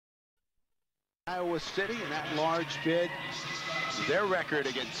Iowa City in that large bid. Their record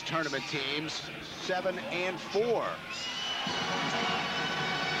against tournament teams, 7-4.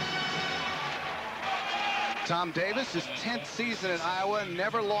 Tom Davis, his 10th season at Iowa,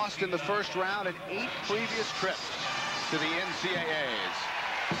 never lost in the first round in 8 previous trips to the NCAAs.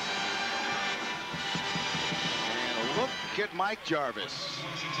 And a look at Mike Jarvis.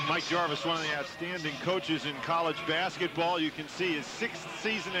 Mike Jarvis, one of the outstanding coaches in college basketball. You can see his 6th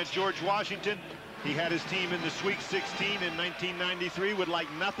season at George Washington. He had his team in the Sweet 16 in 1993. Would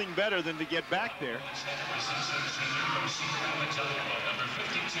like nothing better than to get back there.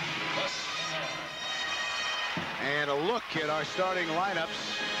 And a look at our starting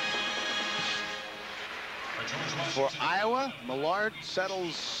lineups. For Iowa, Millard,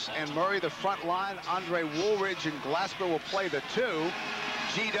 Settles, and Murray the front line. Andre Woolridge and Glasper will play the 2.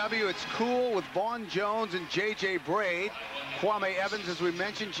 GW, it's Cool with Vaughn Jones and J.J. Braid. Kwame Evans, as we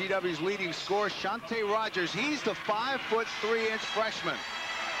mentioned, GW's leading scorer. Shante Rogers, he's the 5'3" freshman.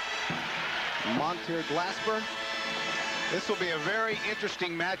 Monteer Glasper. This will be a very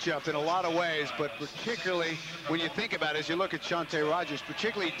interesting matchup in a lot of ways, but particularly when you think about it, as you look at Shante Rogers,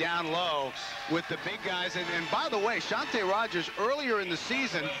 particularly down low with the big guys. And by the way, Shante Rogers earlier in the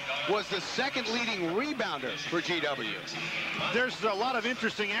season was the 2nd leading rebounder for GW. There's a lot of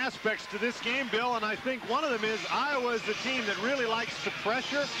interesting aspects to this game, Bill, and I think one of them is Iowa is a team that really likes to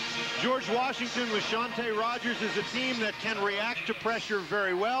pressure. George Washington with Shante Rogers is a team that can react to pressure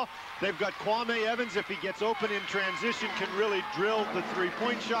very well. They've got Kwame Evans, if he gets open in transition, can really drill the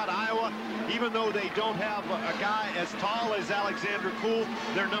 3-point shot. Iowa, even though they don't have a guy as tall as Alexander Cool,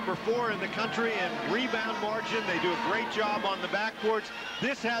 they're number 4 in the country in rebound margin. They do a great job on the backboards.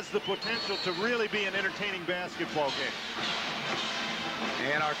 This has the potential to really be an entertaining basketball game.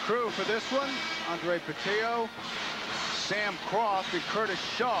 And our crew for this one, Andre Patillo, Sam Croft, and Curtis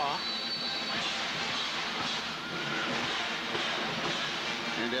Shaw.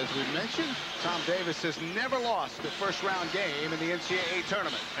 And as we mentioned, Tom Davis has never lost a first-round game in the NCAA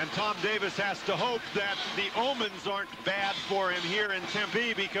tournament. And Tom Davis has to hope that the omens aren't bad for him here in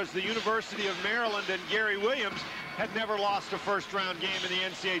Tempe, because the University of Maryland and Gary Williams had never lost a first-round game in the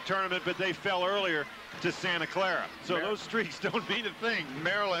NCAA tournament, but they fell earlier to Santa Clara. So those streaks don't mean a thing.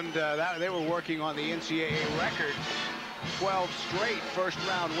 Maryland, they were working on the NCAA record, 12 straight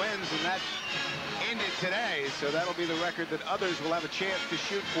first-round wins, and that ended today, so that'll be the record that others will have a chance to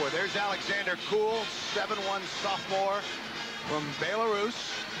shoot for. There's Alexander Cool, 7'1" sophomore from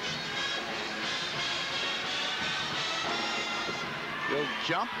Belarus. He'll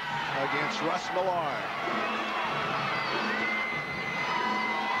jump against Russ Millard.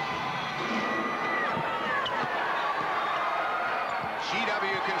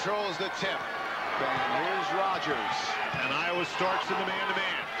 GW controls the tip. And here's Rogers. And Iowa starts in the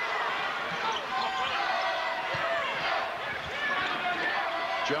man-to-man.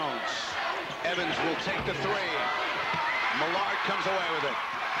 Jones. Evans will take the 3. Millard comes away with it.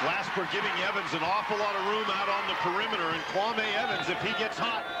 Glasper giving Evans an awful lot of room out on the perimeter, and Kwame Evans, if he gets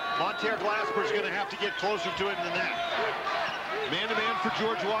hot, Monteer Glasper's going to have to get closer to him than that. Man-to-man for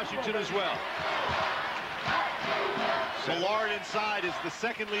George Washington as well. Millard inside is the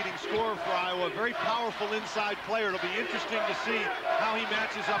 2nd leading scorer for Iowa. A very powerful inside player. It'll be interesting to see how he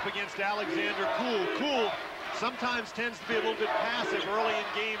matches up against Alexander Cool. Cool sometimes tends to be a little bit passive early in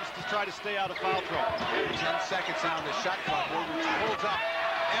games to try to stay out of foul trouble. 10 seconds now on the shot clock. Woolridge pulls up.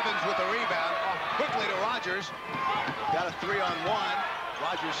 Evans with the rebound. Quickly to Rogers. Got a 3-on-1.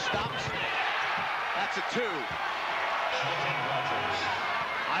 Rogers stops. That's a 2.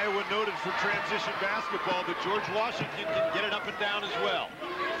 Iowa noted for transition basketball, but George Washington can get it up and down as well.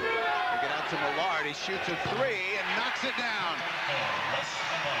 Get out to Millard. He shoots a 3 and knocks it down.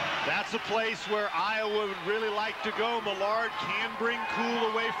 That's a place where Iowa would really like to go. Millard can bring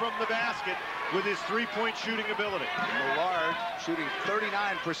Cool away from the basket with his 3-point shooting ability. Millard shooting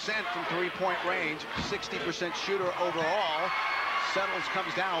 39% from 3-point range, 60% shooter overall. Settles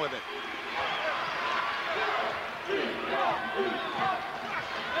comes down with it.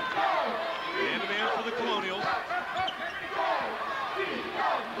 Man-to-man for the Colonials.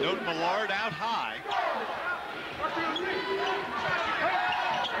 Note Millard out high.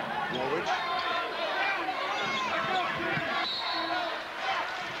 Woolridge.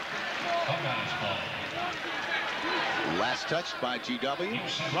 Last touch by GW.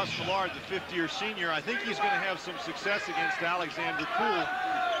 Russ Millard, the 5th-year senior, I think he's going to have some success against Alexander Cool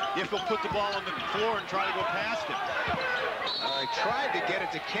if he'll put the ball on the floor and try to go past him. They tried to get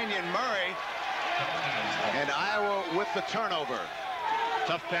it to Kenyon Murray, and Iowa with the turnover.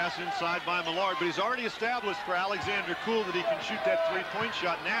 Tough pass inside by Millard, but he's already established for Alexander Cool that he can shoot that three-point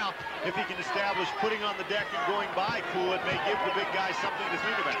shot. Now, if he can establish putting on the deck and going by Cool, it may give the big guy something to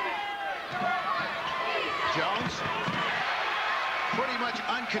think about. Jones, pretty much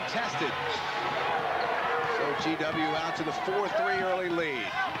uncontested. So GW out to the 4-3 early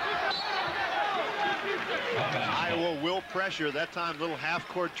lead. Iowa will pressure. That time, little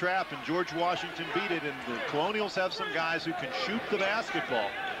half-court trap, and George Washington beat it. And the Colonials have some guys who can shoot the basketball.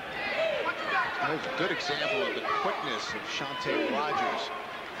 That was a good example of the quickness of Shante Rogers.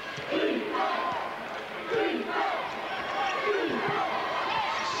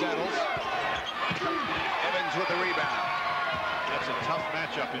 Settles. Evans with the rebound. That's a tough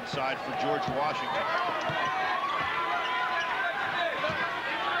matchup inside for George Washington.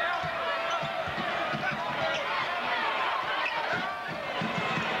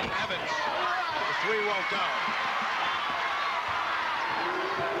 Won't go.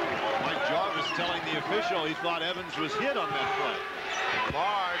 Mike Jarvis telling the official he thought Evans was hit on that play.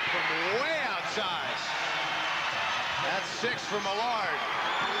 Millard from way outside. That's 6 for Millard.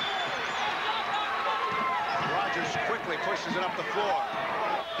 Rogers quickly pushes it up the floor.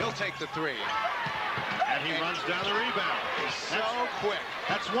 He'll take the 3. And he runs down the rebound. So quick.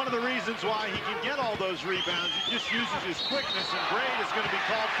 That's one of the reasons why he can get all those rebounds. He just uses his quickness, and Braid is going to be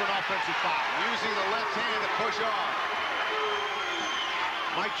called for an offensive foul. Using the left hand to push off.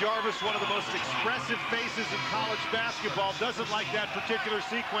 Mike Jarvis, one of the most expressive faces in college basketball, doesn't like that particular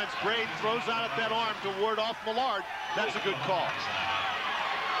sequence. Braid throws out at that arm to ward off Millard. That's a good call.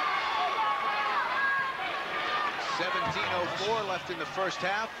 17:04 left in the first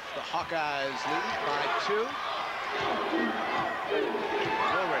half. The Hawkeyes lead by 2.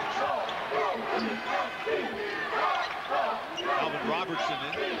 Woolridge. Alvin Robinson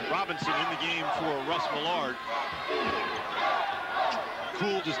in the game for Russ Millard.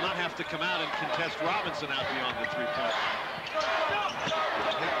 Cool does not have to come out and contest Robinson out beyond the three-point line.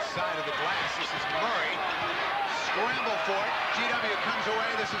 Hit the side of the glass. This is Murray. Scramble for it. GW comes away.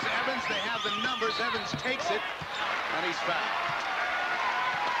 This is Evans. They have the numbers. Evans takes it, and he's fouled.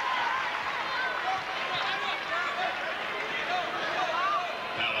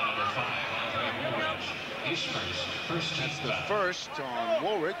 That's the first on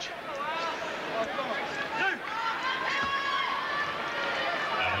Woolridge.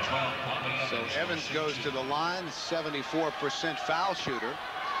 So Evans goes to the line, 74% foul shooter.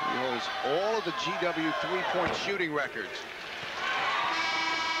 He holds all of the GW three-point shooting records.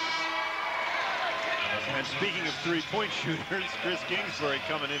 And speaking of three-point shooters, Chris Kingsbury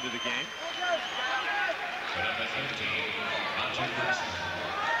coming into the game.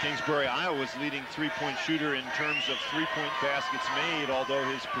 Kingsbury, Iowa's leading three-point shooter in terms of three-point baskets made, although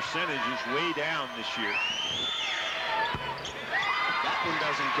his percentage is way down this year. That one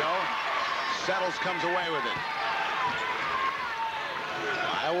doesn't go. Settles comes away with it.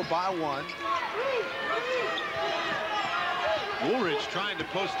 Iowa by 1. Woolridge trying to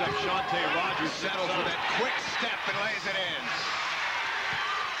post up Shante Rogers. Settles with that quick step and lays it in.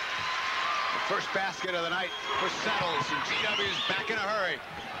 The first basket of the night for Settles, and GW's back in a hurry.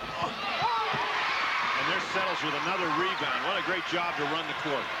 And there's Settles with another rebound. What a great job to run the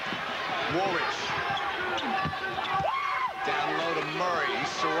court. Woolridge. Down low to Murray. He's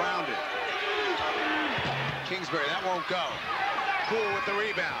surrounded. Kingsbury, that won't go. Cool with the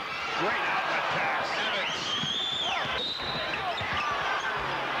rebound. Great outlet pass. Evans.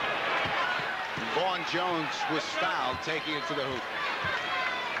 Vaughn Jones was fouled, taking it to the hoop.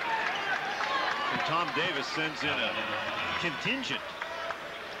 And Tom Davis sends in a contingent.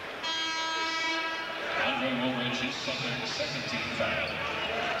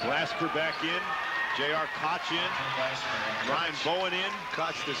 Glasper back in. J.R. Koch in. Ryan Bowen in.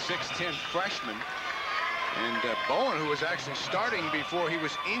 Koch, the 6'10 freshman. And Bowen, who was actually starting before he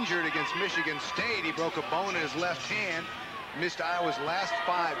was injured against Michigan State. He broke a bone in his left hand. Missed Iowa's last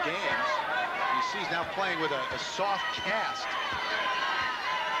 5 games. You see he's now playing with a soft cast.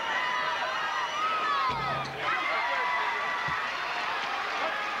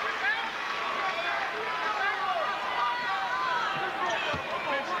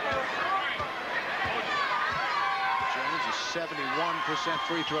 Jones is 71%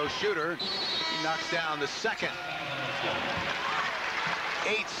 free throw shooter. He knocks down the second.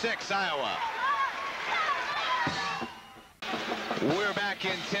 8-6 Iowa. We're back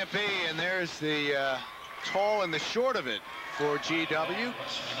in Tempe, and there's the tall and the short of it for GW.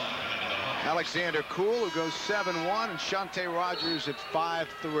 Alexander Cool, who goes 7-1, and Shante Rogers at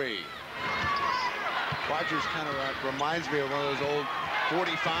 5'3". Rogers kind of reminds me of one of those old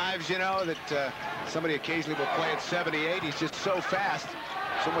 45s, you know, that somebody occasionally will play at 78. He's just so fast.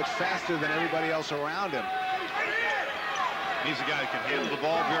 so much faster than everybody else around him. He's a guy who can handle the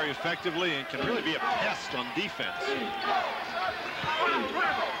ball very effectively and can really be a pest on defense.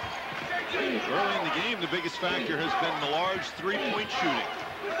 Early in the game, the biggest factor has been Millard's three-point shooting.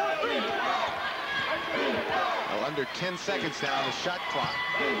 Well, under 10 seconds now on the shot clock.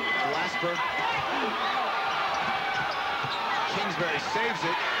 Glasper. Kingsbury saves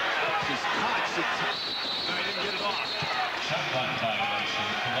it. She's caught. No, he didn't get it off.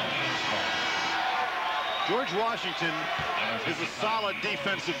 George Washington is a solid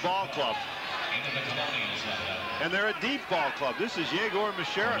defensive ball club. And they're a deep ball club. This is Yegor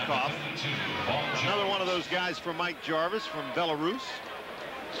Masharikov, another one of those guys from Mike Jarvis from Belarus.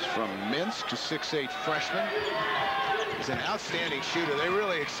 From Minsk, a 6'8" freshman. He's an outstanding shooter. They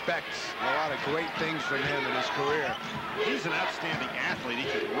really expect a lot of great things from him in his career. He's an outstanding athlete. He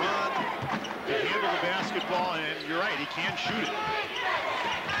can run, he can handle the basketball, and you're right, he can shoot it.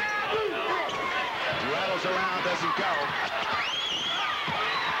 Rattles around, doesn't go.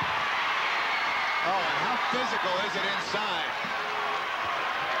 Oh, and how physical is it inside?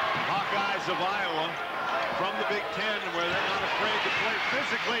 Hawkeyes of Iowa from the Big Ten, where they're not afraid to play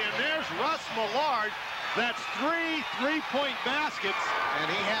physically. And there's Russ Millard. That's 3 3-point baskets. And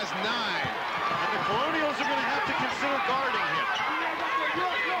he has 9. And the Colonials are going to have to consider guarding him.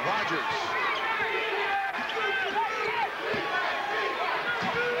 Rogers.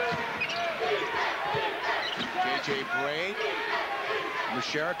 J.J. Braid.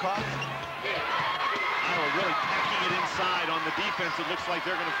 Masharikov. Iowa really packing it inside on the defense. It looks like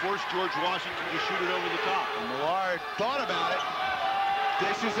they're going to force George Washington to shoot it over the top. And Millard thought about it.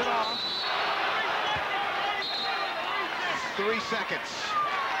 Dishes it off. 3 seconds.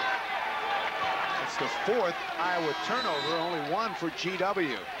 That's the 4th Iowa turnover, only 1 for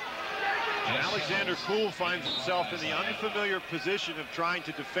GW. Alexander Kuhl finds himself in the unfamiliar position of trying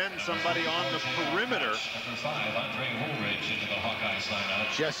to defend somebody on the perimeter.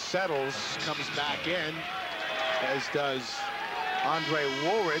 Jess Settles comes back in, as does Andre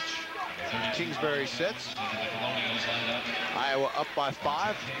Woolridge. Kingsbury sits. Iowa up by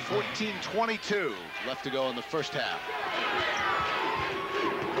 5, 14-22 left to go in the first half.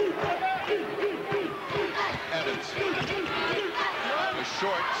 Evans. Is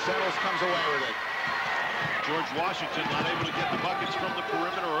short. Settles comes away with it. George Washington not able to get the buckets from the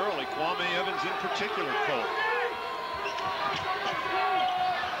perimeter early. Kwame Evans in particular cold.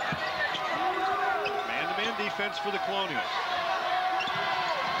 Man-to-man defense for the Colonials.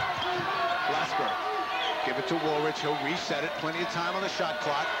 Glasper. Give it to Woolridge. He'll reset it. Plenty of time on the shot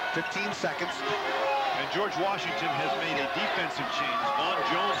clock. 15 seconds. And George Washington has made a defensive change. Vaughn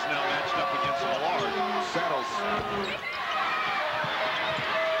Jones now matched up against Millard. Settles.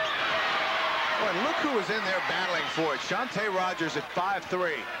 Boy, look who is in there battling for it. Shante Rogers at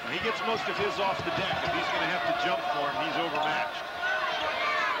 5'3". He gets most of his off the deck. If he's going to have to jump for him, he's overmatched.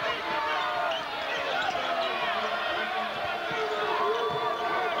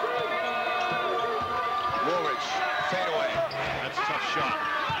 Woolridge, fadeaway. That's a tough shot.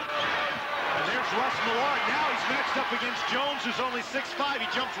 And there's Russ Millard. Now he's matched up against Jones, who's only 6'5". He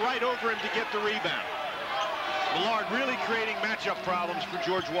jumps right over him to get the rebound. Millard really creating matchup problems for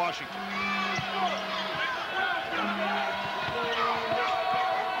George Washington.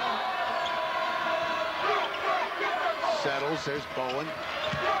 Settles, there's Bowen.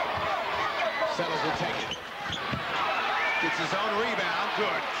 Settles will take it. Gets his own rebound.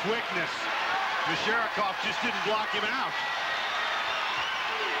 Good quickness. Masharikov just didn't block him out.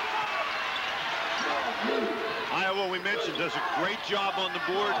 Iowa, we mentioned, does a great job on the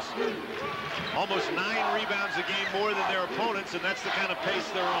boards. Almost 9 rebounds a game more than their opponents, and that's the kind of pace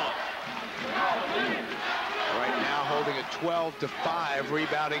they're on. Right now holding a 12-5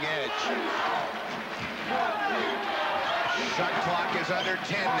 rebounding edge. Shot clock is under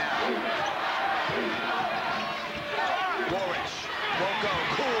 10 now. Woolridge won't go.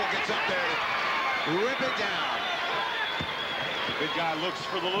 Kuhl gets up there to rip it down. The big guy looks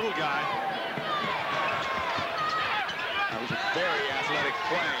for the little guy. That was a very athletic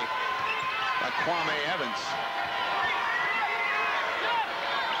play by Kwame Evans.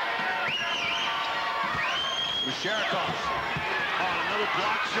 Masharikov. Oh, another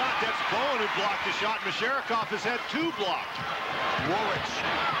blocked shot. That's Bowen who blocked the shot. Masharikov has had 2 blocked. Woolridge.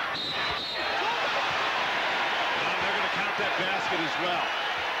 And they're going to count that basket as well.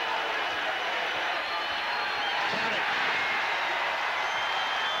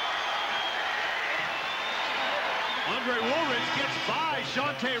 Andre Woolridge gets by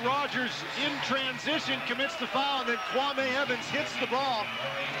Shante Rogers in transition, commits the foul, and then Kwame Evans hits the ball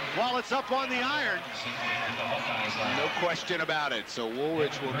while it's up on the iron. No question about it. So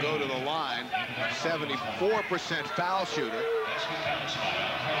Woolridge will go to the line, 74% foul shooter.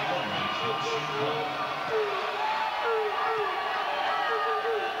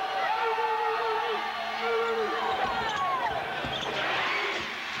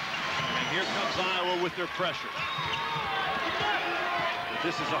 Here comes Iowa with their pressure.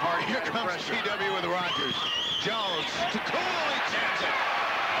 This is a hard Here comes pressure. GW with Rogers. Jones to Cool, he jams it.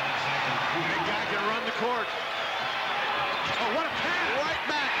 Big guy can run the court. Oh, what a pass! Right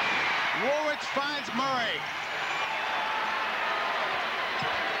back. Woolridge finds Murray.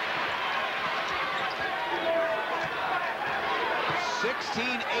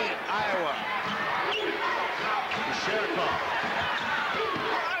 (16-8) Iowa. Sherikov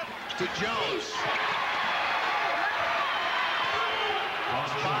to Jones.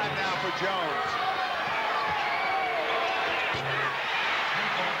 5 now for Jones.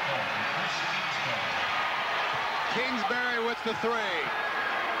 Kingsbury with the 3.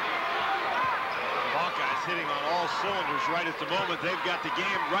 Hawkeyes hitting on all cylinders right at the moment. They've got the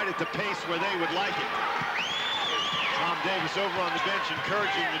game right at the pace where they would like it. Tom Davis over on the bench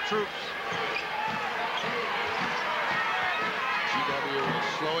encouraging the troops. GW will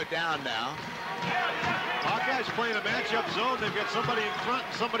slow it down now. Hawkeyes playing a matchup zone. They've got somebody in front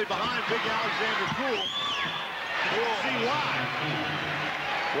and somebody behind. Big Alexander Poole. We'll see why.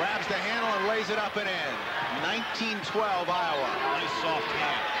 Grabs the handle and lays it up and in. 19-12 Iowa. Nice soft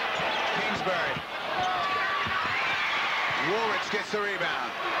hand. Kingsbury. Woolridge gets the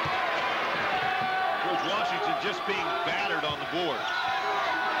rebound. George Washington just being battered on the board.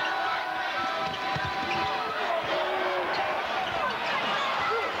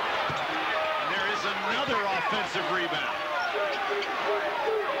 And there is another offensive rebound.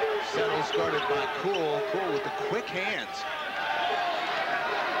 Settles guarded by Cool. Cool with the quick hands.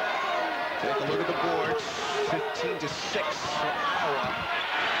 Take a look at the boards. 15-6 for Iowa.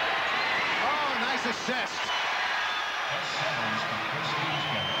 Oh, nice assist.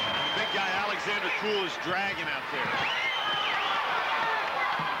 Big guy Alexander Poole is dragging out there.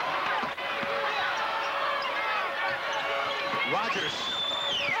 Rogers.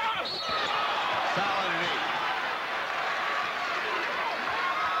 Foul and 8.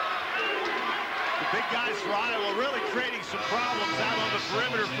 The big guys for Iowa really creating some problems out on the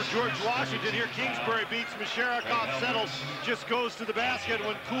perimeter for George Washington. Here Kingsbury beats Sherikov. Settles just goes to the basket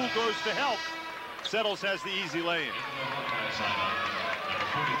when Poole goes to help. Settles has the easy lay-in.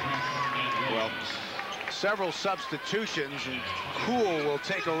 Well, several substitutions, and Cool will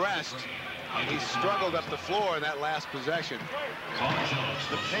take a rest. He struggled up the floor in that last possession.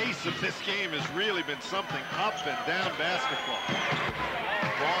 The pace of this game has really been something up and down basketball.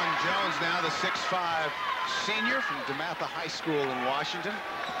 Vaughn Jones now the 6'5" senior from DeMatha High School in Washington.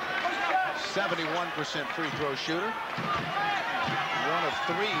 71% free throw shooter. 1 of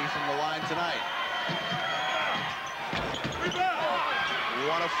 3 from the line tonight.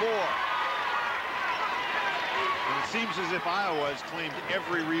 1 of 4. And it seems as if Iowa has claimed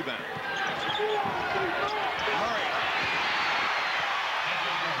every rebound. Murray.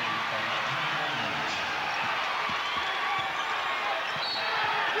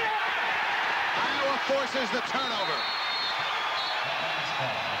 Iowa forces the turnover.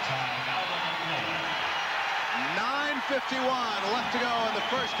 9:51 left to go in the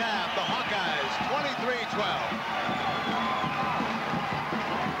first half. The Hawkeyes 23-12.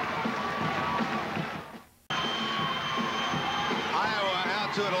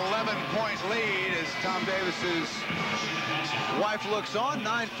 To an 11-point lead as Tom Davis's wife looks on.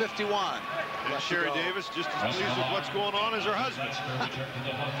 9:51. And Sherry Davis just as pleased with what's going on as her husband.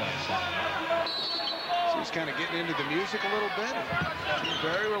 She's kind of getting into the music a little bit.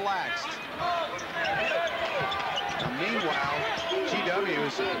 Very relaxed. Now, meanwhile, GW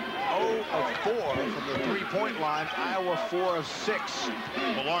is 0 of 4 from the three-point line. Iowa 4 of 6.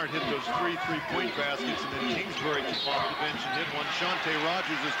 Millard hit those 3 three-point baskets, and then Kingsbury came off the bench and hit one. Shante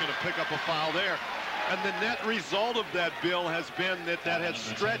Rogers is going to pick up a foul there. And the net result of that, Bill, has been that has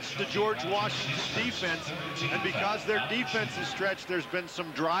stretched the George Washington defense. And because their defense is stretched, there's been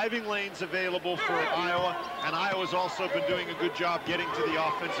some driving lanes available for Iowa. And Iowa's also been doing a good job getting to the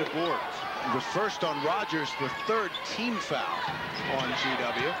offensive boards. The first on Rogers, the 3rd team foul on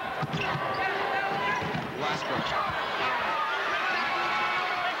GW. Glasper.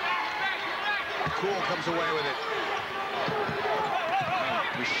 Cool comes away with it.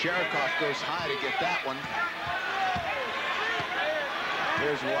 Sherikov goes high to get that one.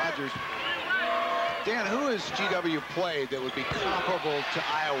 There's Rogers. Dan, who has GW played that would be comparable to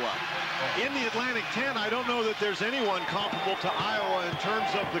Iowa? In the Atlantic 10, I don't know that there's anyone comparable to Iowa in terms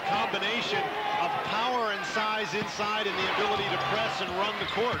of the combination of power and size inside and the ability to press and run the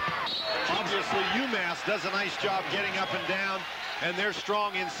court. Obviously, UMass does a nice job getting up and down, and they're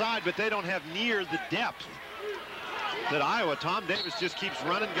strong inside, but they don't have near the depth that Iowa. Tom Davis just keeps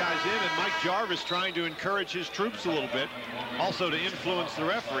running guys in, and Mike Jarvis trying to encourage his troops a little bit, also to influence the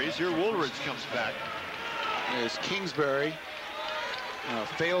referees. Here Woolridge comes back. As Kingsbury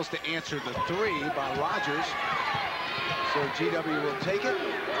fails to answer the three by Rogers. So GW will take it,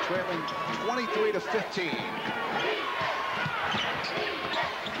 trailing 23-15.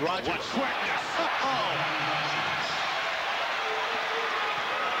 Rogers. What quickness!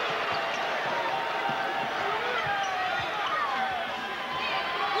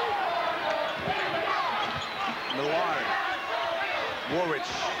 Millard.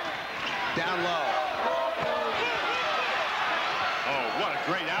 Woolridge down low. Oh, what a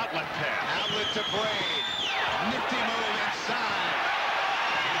great outlet pass. Outlet to Braid. Nifty move inside.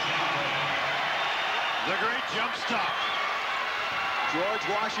 The great jump stop. George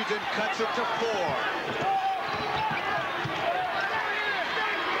Washington cuts it to 4.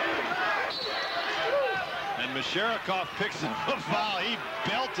 And Masharikov picks up a foul. He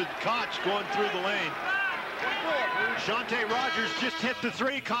belted Koch going through the lane. Shante Rogers just hit the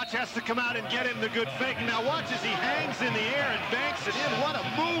 3. Koch has to come out and get him the good fake. Now watch as he hangs in the air and banks it in. What a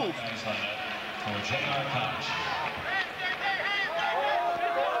move.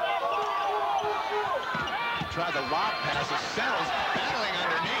 Try the lob pass. It settles, battling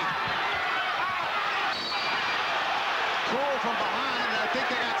underneath. Cool from behind. I think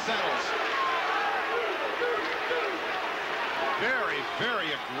they got Settles. Very, very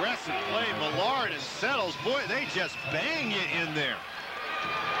aggressive play. Millard and Settles, boy, they just bang you in there.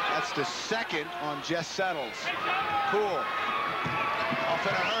 That's the second on Jess Settles. Cool. Off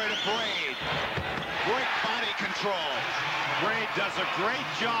in a hurry to Braid. Great body control. Braid does a great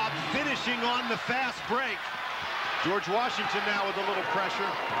job finishing on the fast break. George Washington now with a little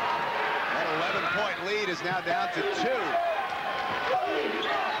pressure. That 11-point lead is now down to 2.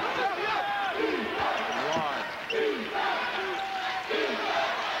 Millard.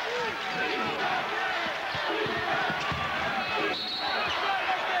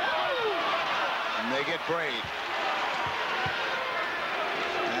 And they get Braid.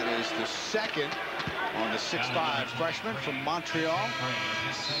 That is the second on the 6'5" freshman from Montreal.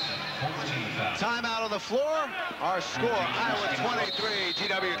 Timeout on the floor. Our score, Iowa 23,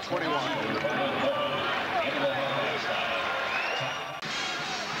 GW 21.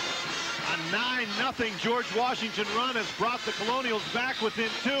 A 9-0 George Washington run has brought the Colonials back within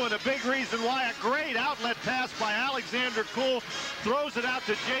 2, and a big reason why. A great outlet pass by Alexander Cool. Throws it out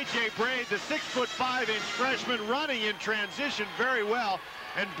to J.J. Braid, the 6'5" freshman, running in transition very well.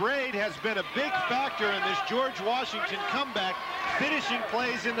 And Braid has been a big factor in this George Washington comeback, finishing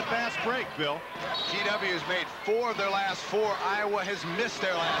plays in the fast break, Bill. GW has made 4 of their last 4. Iowa has missed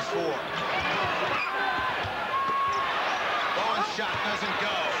their last 4. Bowen's shot doesn't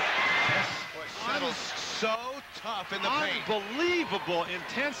go. Settles so tough in the paint. Unbelievable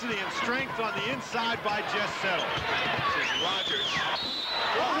intensity and strength on the inside by Jess Settles. This is Rogers.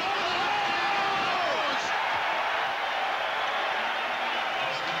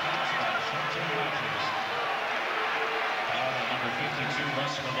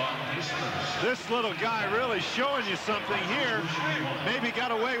 This little guy really showing you something here. Maybe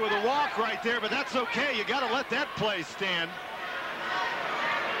got away with a walk right there, but that's okay. You got to let that play stand.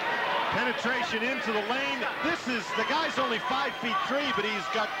 Penetration into the lane. The guy's only 5'3", but he's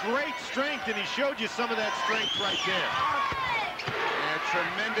got great strength, and he showed you some of that strength right there. And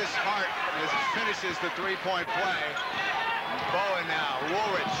tremendous heart as he finishes the 3-point play. Bowen now,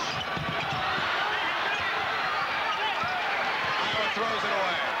 Woolridge. Iowa throws it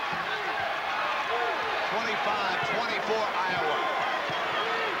away. 25-24 Iowa.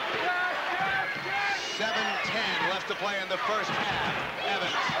 7:10 left to play in the first half.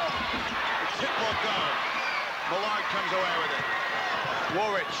 Evans. The tip won't go. Millard comes away with it.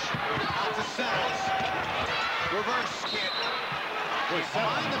 Woolridge out to Settles. Reverse hit.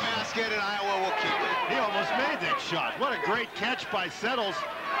 Behind the basket, and Iowa will keep it. He almost made that shot. What a great catch by Settles.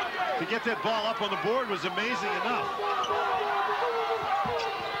 To get that ball up on the board was amazing enough.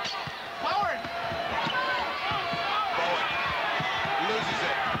 Loses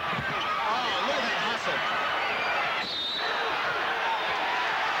it. Oh, look at that hustle.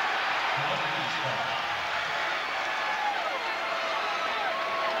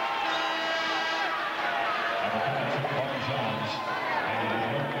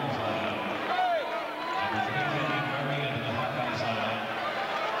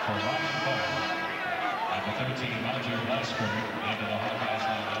 Number 13, Roger Glasper, into the Hawkeyes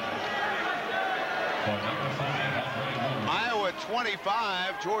lineup. For number 5, Iowa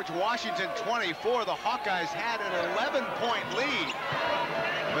 25, George Washington 24. The Hawkeyes had an 11-point lead.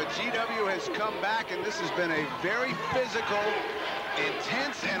 But GW has come back, and this has been a very physical,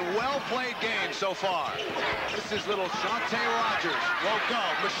 intense, and well-played game so far. This is little Shante Rogers. Won't go.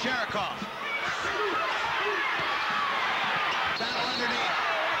 Masharikov. Battle underneath.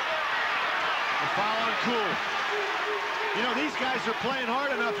 The foul on Cool. You know, these guys are playing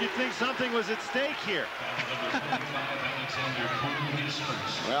hard enough, you'd think something was at stake here.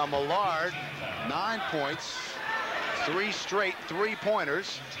 Well, Millard, 9 points, 3 straight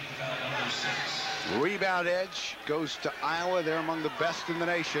three-pointers. Rebound edge goes to Iowa. They're among the best in the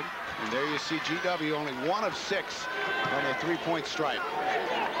nation. And there you see GW only 1 of 6 on the three-point stripe.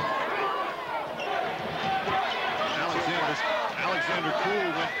 Alexander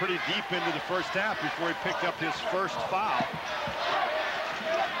Cool went pretty deep into the first half before he picked up his first foul.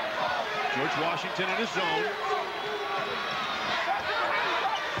 George Washington in his zone.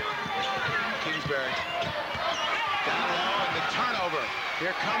 Kingsbury down low, and the turnover.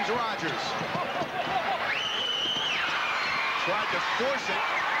 Here comes Rogers. Tried to force it.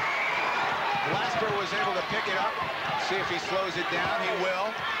 Glasper was able to pick it up. See if he slows it down. He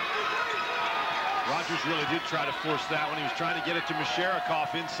will. Rogers really did try to force that one. He was trying to get it to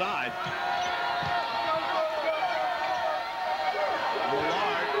Masharikov inside.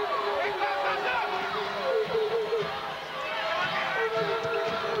 Millard.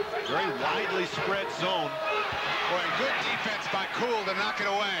 Very widely spread zone. Boy, good defense by Cool to knock it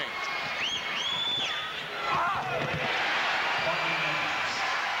away.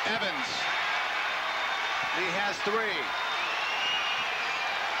 Evans. He has 3.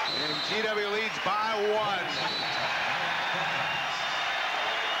 And GW leads by 1.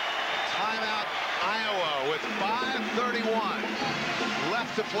 Timeout Iowa with 5:31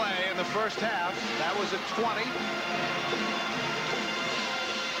 left to play in the first half. That was a 20.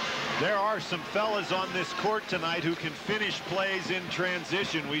 There are some fellas on this court tonight who can finish plays in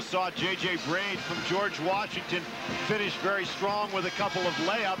transition. We saw J.J. Braid from George Washington finish very strong with a couple of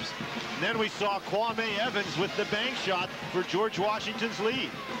layups. And then we saw Kwame Evans with the bank shot for George Washington's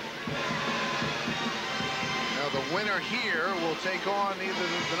lead. Now the winner here will take on either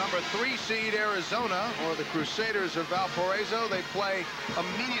the number 3 seed Arizona or the Crusaders of Valparaiso. They play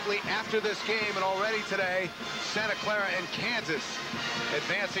immediately after this game, and already today Santa Clara and Kansas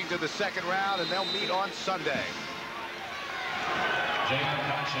advancing to the second round, and they'll meet on Sunday.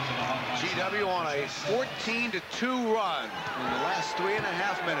 GW on a 14-2 run in the last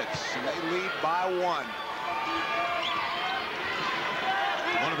 3.5 minutes, and they lead by 1.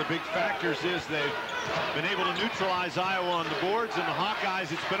 One of the big factors is they've been able to neutralize Iowa on the boards, and the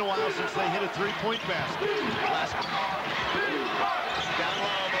Hawkeyes, it's been a while since they hit a three-point basket. Down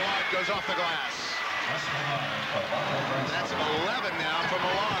low, Millard goes off the glass. That's 11 now for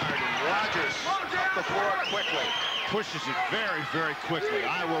Millard. Rogers up the floor quickly. Pushes it very, very quickly.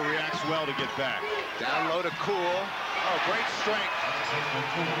 Iowa reacts well to get back. Down low to Cool. Oh, great strength.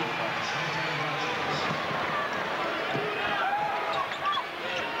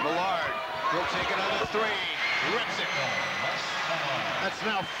 Millard will take another 3. Rips it. That's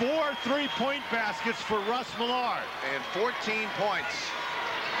now 4 three-point baskets for Russ Millard. And 14 points.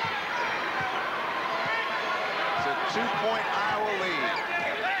 It's a 2-point Iowa lead.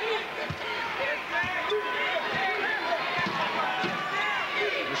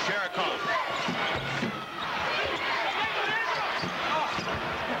 Masharikov.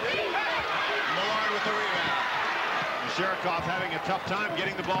 Millard with the rebound. Masharikov having a tough time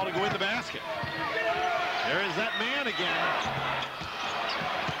getting the ball to go in the basket. There is that man again.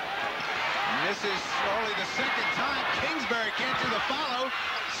 Misses only the second time. Kingsbury can't do the follow.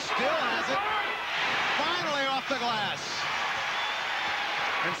 Still has it. Finally off the glass.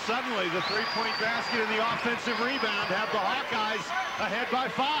 And suddenly the three-point basket and the offensive rebound have the Hawkeyes ahead by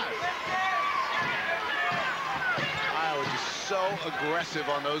 5. Iowa just so aggressive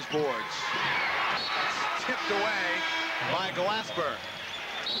on those boards. That's tipped away by Glasper.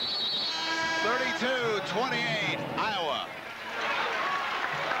 32-28, Iowa.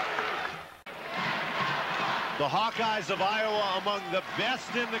 The Hawkeyes of Iowa among the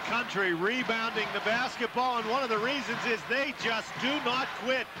best in the country rebounding the basketball, and one of the reasons is they just do not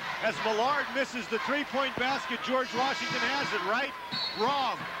quit. As Millard misses the three-point basket, George Washington has it right,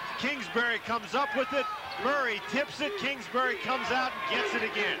 wrong. Kingsbury comes up with it, Murray tips it, Kingsbury comes out and gets it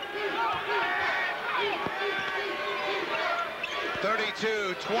again.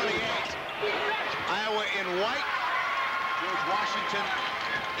 32-28, Iowa in white, George Washington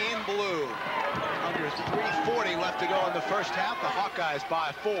in blue. Under 3:40 left to go in the first half. The Hawkeyes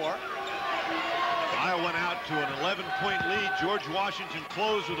by 4. Iowa went out to an 11-point lead. George Washington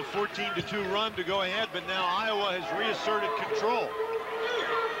closed with a 14-2 run to go ahead, but now Iowa has reasserted control.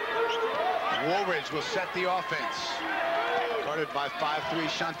 Woolridge will set the offense. Guarded by 5'3"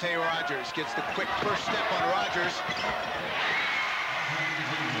 Shante Rogers. Gets the quick first step on Rogers.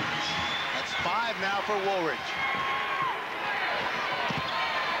 That's 5 now for Woolridge.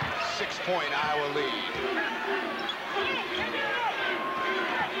 6-point Iowa lead.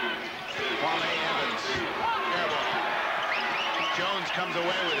 Kwame Evans. Airball. Jones comes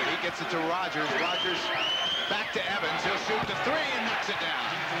away with it. He gets it to Rogers. Rogers back to Evans. He'll shoot the 3 and knocks it down.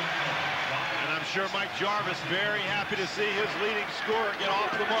 And I'm sure Mike Jarvis very happy to see his leading scorer get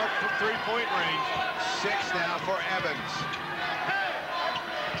off the mark from 3-point range. 6 now for Evans.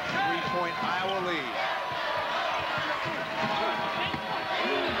 3-point Iowa lead.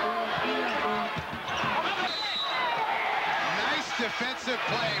 Nice defensive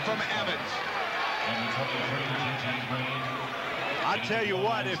play from Evans. I tell you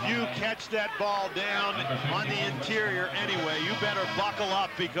what, if you catch that ball down on the interior anyway, you better buckle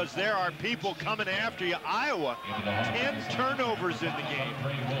up because there are people coming after you. Iowa, 10 turnovers in the game.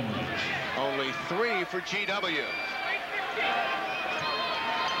 Only 3 for GW.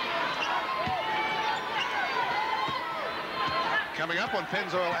 Coming up on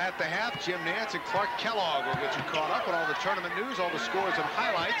Pennzoil at the half, Jim Nance and Clark Kellogg will get you caught up on all the tournament news, all the scores and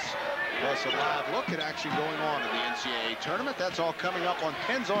highlights, plus a live look at action going on in the NCAA tournament. That's all coming up on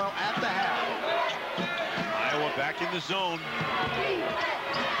Pennzoil at the half. Iowa back in the zone.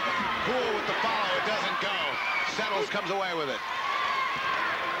 Poole with the follow, it doesn't go. Settles comes away with it.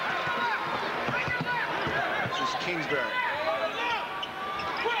 This is Kingsbury.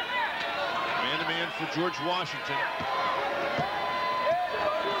 Man-to-man for George Washington.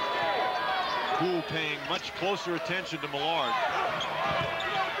 Poole paying much closer attention to Millard.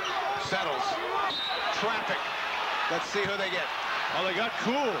 Settles. Traffic. Let's see who they get. Oh, they got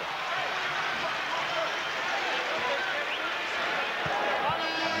Cool.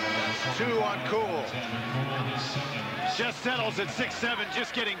 Two on Cool. Just Settles at 6'7",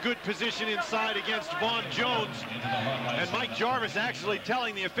 just getting good position inside against Vaughn Jones. And Mike Jarvis actually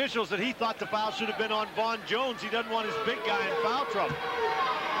telling the officials that he thought the foul should have been on Vaughn Jones. He doesn't want his big guy in foul trouble.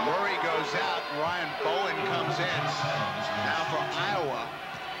 Murray goes out, Ryan Bowen comes in. Now for Iowa.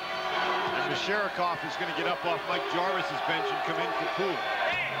 And Misharikoff is going to get up off Mike Jarvis's bench and come in for Poole.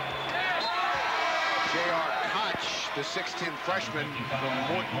 J.R. Koch, the 6'10" freshman from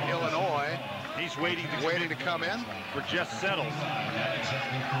Morton, Illinois. He's waiting to come in for Just Settles.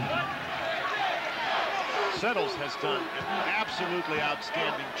 Settles has done an absolutely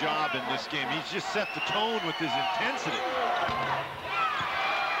outstanding job in this game. He's just set the tone with his intensity.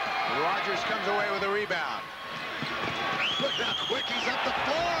 Rogers comes away with a rebound. Look how quick he's up the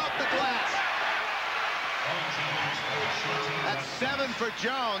floor, off the glass. That's 7 for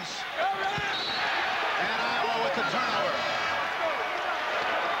Jones. And Iowa with the turnover.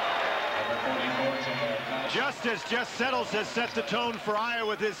 Just as Just Settles has set the tone for Iowa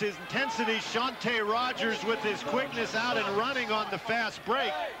with his intensity, Shante Rogers with his quickness out and running on the fast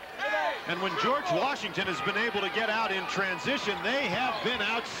break. And when George Washington has been able to get out in transition, they have been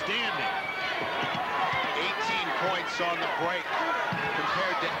outstanding. 18 points on the break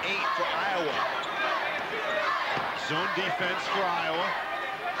compared to 8 for Iowa. Zone defense for Iowa.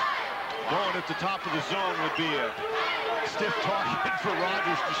 Going at the top of the zone would be a stiff target for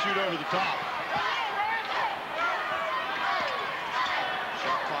Rogers to shoot over the top.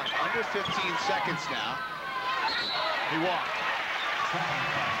 Shot clock under 15 seconds now. He walked.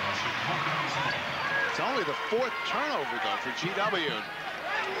 It's only the 4th turnover, though, for GW.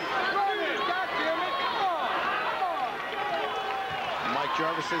 Mike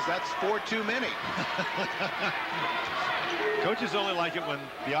Jarvis says that's 4 too many. Coaches only like it when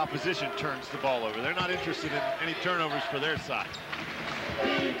the opposition turns the ball over. They're not interested in any turnovers for their side.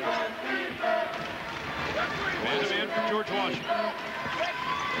 Man-to-man for George Washington.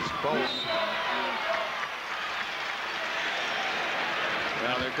 It's both.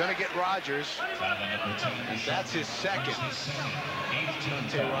 Now they're going to get Rogers. And that's his second.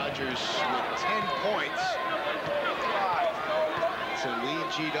 Shante Rogers with 10 points to lead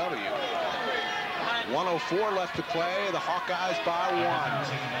GW. 1:04 left to play. The Hawkeyes by 1.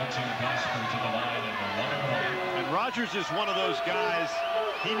 And Rogers is one of those guys,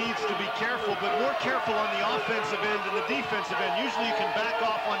 he needs to be careful, but more careful on the offensive end than the defensive end. Usually you can back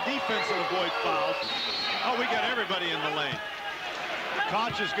off on defense and avoid fouls. Oh, we got everybody in the lane.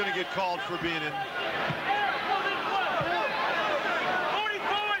 Koch is going to get called for being in.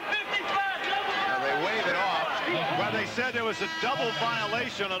 said there was a double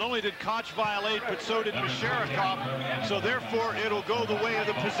violation. Not only did Koch violate, but so did Misherakov. So therefore, it'll go the way of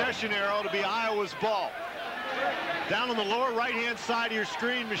the possession arrow to be Iowa's ball. Down on the lower right-hand side of your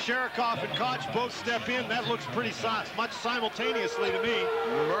screen, Misherakov and Koch both step in. That looks pretty much simultaneously to me.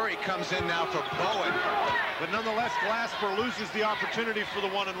 Murray comes in now for Bowen. But nonetheless, Glasper loses the opportunity for the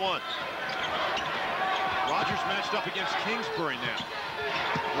 1-and-1. Rogers matched up against Kingsbury now.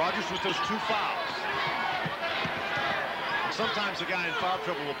 Rogers with those 2 fouls. And sometimes a guy in foul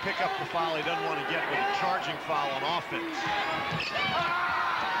trouble will pick up the foul he doesn't want to get with a charging foul on offense.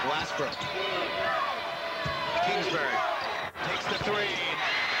 Glasper. Kingsbury takes the 3.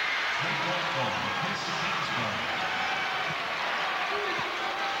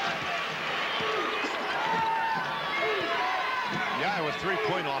 The Iowa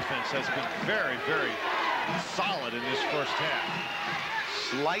 3-point offense has been very, very solid in this first half.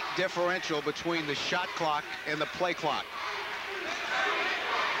 Slight differential between the shot clock and the play clock.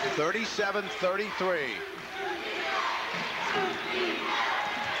 37-33.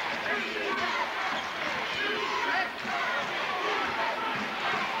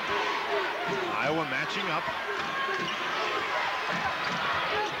 Iowa matching up.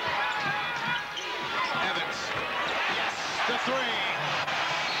 Evans. Yes, the 3.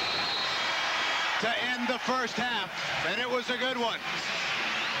 To end the first half, and it was a good one.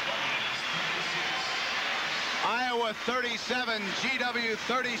 Iowa 37, GW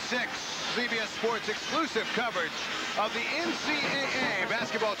 36. CBS Sports exclusive coverage of the NCAA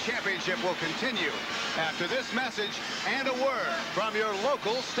Basketball Championship will continue after this message and a word from your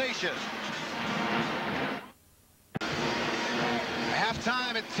local station.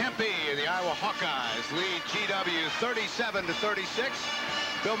 Halftime at Tempe, the Iowa Hawkeyes lead GW 37-36.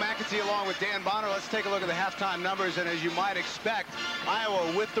 Bill McAtee along with Dan Bonner. Let's take a look at the halftime numbers, and as you might expect,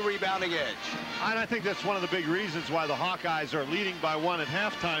 Iowa with the rebounding edge. And I think that's one of the big reasons why the Hawkeyes are leading by 1 at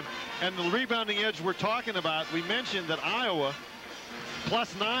halftime. And the rebounding edge we're talking about, we mentioned that Iowa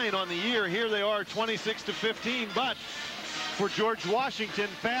 +9 on the year. Here they are 26-15, but for George Washington,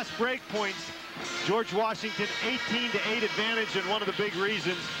 fast break points, George Washington 18-8 advantage, and one of the big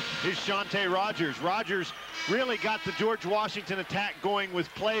reasons is Shante Rogers. Rogers really got the George Washington attack going with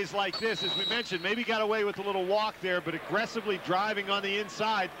plays like this. As we mentioned, maybe got away with a little walk there, but aggressively driving on the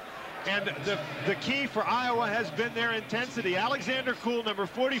inside. And the key for Iowa has been their intensity. Alexander Kuhl, number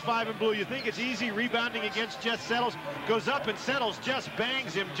 45 in blue. You think it's easy rebounding against Jess Settles. Goes up and Settles just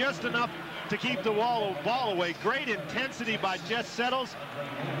bangs him just enough to keep the ball away. Great intensity by Jess Settles.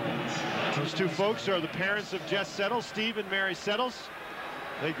 Those two folks are the parents of Jess Settles, Steve and Mary Settles.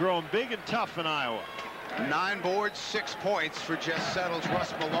 They grow them big and tough in Iowa. 9 boards, 6 points for Jess Settles.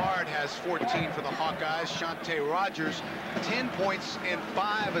 Russ Millard has 14 for the Hawkeyes. Shante Rogers, 10 points and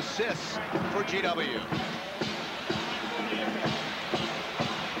 5 assists for GW.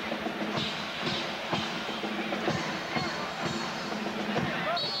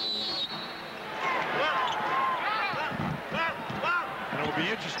 It'll be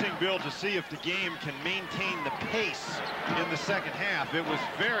interesting, Bill, to see if the game can maintain the pace in the second half. It was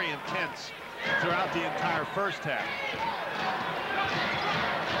very intense throughout the entire first half.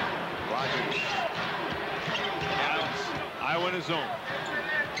 Rogers. Iowa in his zone.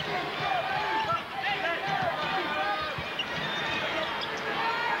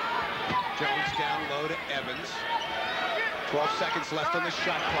 Jones down low to Evans. 12 seconds left on the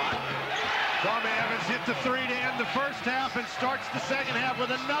shot clock. Tom Evans hit the 3 to end the first half and starts the second half with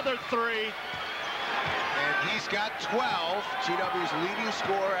another 3. And he's got 12. GW's leading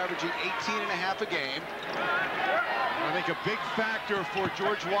scorer, averaging 18.5 a game. I think a big factor for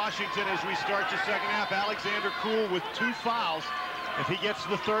George Washington as we start the second half, Alexander Kuhl with 2 fouls. If he gets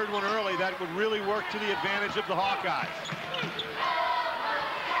the third one early, that would really work to the advantage of the Hawkeyes.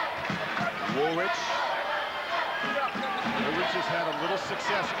 Woolridge. Woolridge has had a little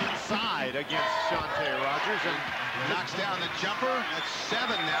success inside against Shante Rogers and Knocks down the jumper. That's 7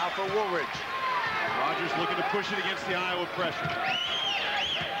 now for Woolridge. Rogers looking to push it against the Iowa pressure.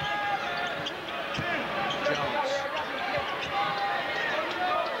 Jones.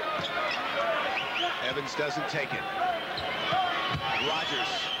 Evans doesn't take it. Rogers.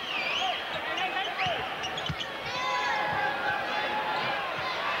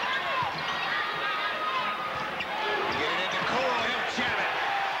 Get it into Kuhl. He'll jam it.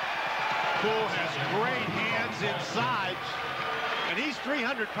 Kuhl has great hands inside. And he's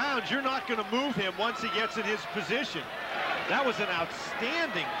 300 pounds. You're not going to move him once he gets in his position. That was an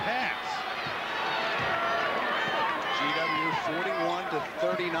outstanding pass. GW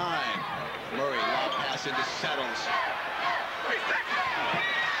 41-39. Murray, lob pass into Settles.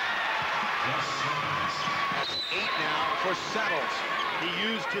 That's 8 now for Settles. He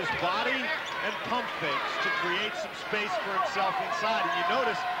used his body and pump fakes to create some space for himself inside. And you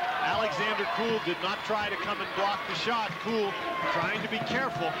notice Alexander Kuhl did not try to come and block the shot. Kuhl trying to be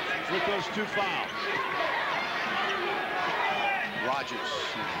careful with those 2 fouls. Rogers.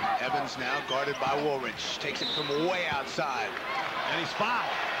 Evans now guarded by Woolridge. Takes it from way outside. And he's fouled.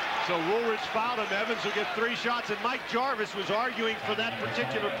 So Woolridge fouled him. Evans will get 3 shots. And Mike Jarvis was arguing for that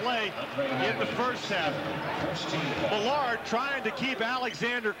particular play in the first half. Millard trying to keep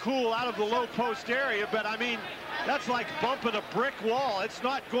Alexander Kuhl out of the low post area. But, I mean, that's like bumping a brick wall. It's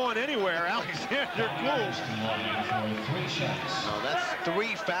not going anywhere, Alexander Kuhl. No, that's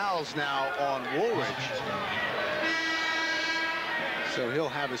 3 fouls now on Woolridge. So he'll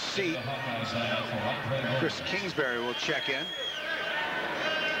have a seat. Chris Kingsbury will check in.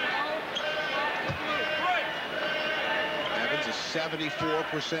 Evans a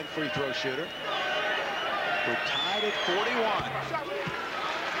 74% free throw shooter. We're tied at 41.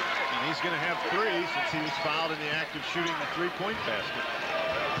 And he's going to have 3 since he was fouled in the act of shooting the 3-point basket.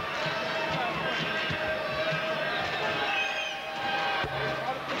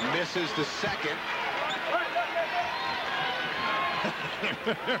 Misses the second.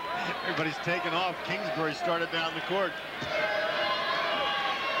 Everybody's taken off. Kingsbury started down the court.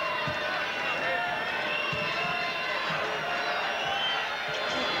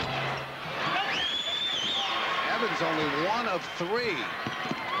 Evans only 1 of 3.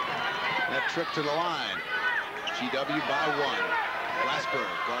 That trip to the line. GW by 1. Glasper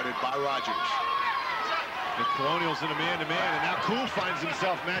guarded by Rogers. The Colonials in a man-to-man, and now Kuhl finds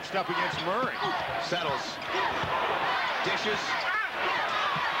himself matched up against Murray. Settles. Dishes.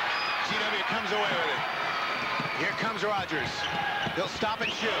 GW comes away with it. Here comes Rogers. He'll stop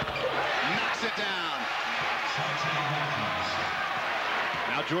and shoot. Knocks it down.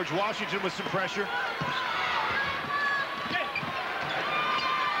 Now George Washington with some pressure.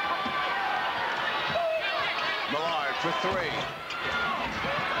 Millard for 3.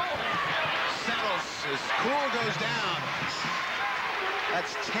 Settles as Kuhl goes down.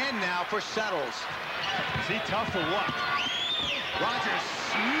 That's 10 now for Settles. Is he tough or what? Rogers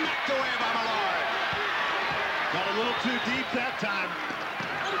smacked away by Millard. Got a little too deep that time.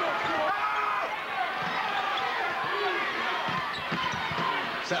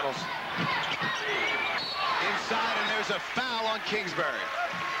 Settles. Inside, and there's a foul on Kingsbury.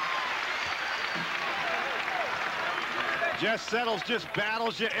 Jess Settles just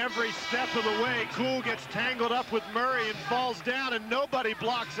battles you every step of the way. Kuhl gets tangled up with Murray and falls down, and nobody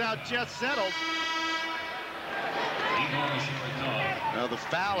blocks out Jess Settles. Now the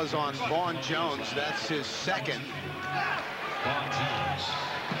foul is on Vaughn Jones. That's his second.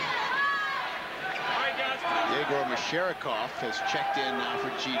 Yegor Masharikov has checked in now for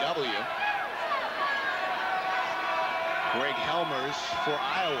GW. Greg Helmers for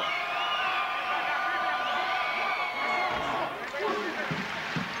Iowa.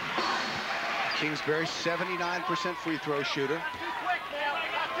 Kingsbury, 79% free throw shooter.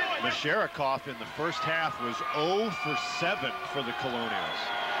 Masharikov in the first half was 0 for 7 for the Colonials.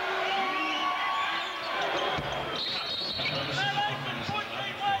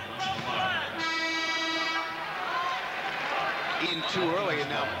 In too early, and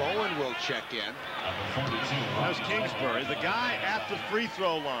now Bowen will check in. That's Kingsbury. The guy at the free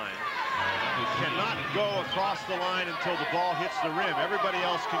throw line cannot go across the line until the ball hits the rim. Everybody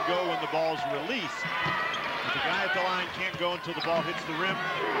else can go when the ball's released. But the guy at the line can't go until the ball hits the rim.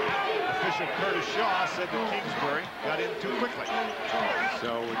 Official Curtis Shaw said that Kingsbury got in too quickly.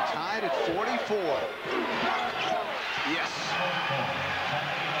 So we're tied at 44. Yes.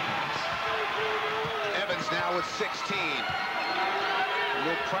 Evans now with 16. A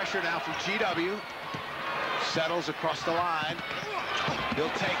little pressure now from GW. Settles across the line.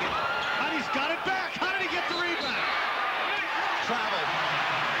 He'll take it. And he's got it back. How did he get the rebound? Traveled.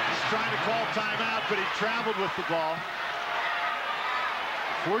 He's trying to call timeout, but he traveled with the ball.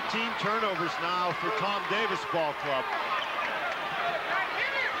 14 turnovers now for Tom Davis Ball Club.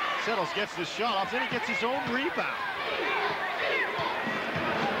 Settles gets the shot off, then he gets his own rebound.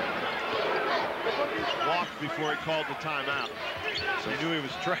 Walked before he called the timeout. So he knew he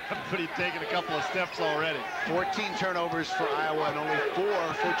was trapped, but he'd taken a couple of steps already. 14 turnovers for Iowa and only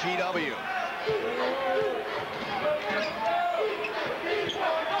 4 for GW.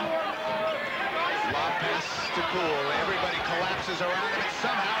 Lob pass to Kuhl. Everybody collapses around him, and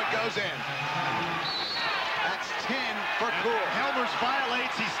somehow it goes in. That's 10 for Kuhl. Helmers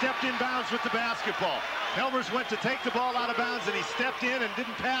violates. He stepped in bounds with the basketball. Helmers went to take the ball out of bounds, and he stepped in and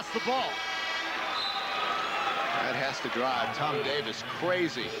didn't pass the ball. That has to drive Tom Davis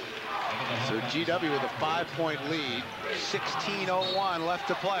crazy. So GW with a 5-point lead. 16:01 left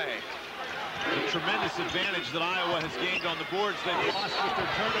to play. A tremendous advantage that Iowa has gained on the boards. They've lost with their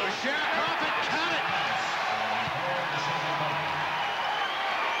turnover. Sherikoff and count it!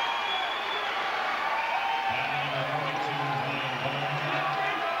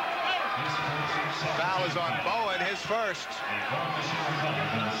 Foul is on Bowen, his first.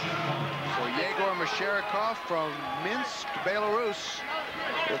 So Yegor Sherikoff from Minsk, Belarus,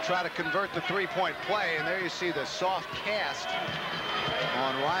 will try to convert the three-point play. And there you see the soft cast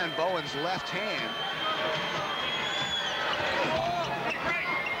on Ryan Bowen's left hand.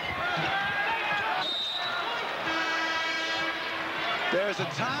 There's a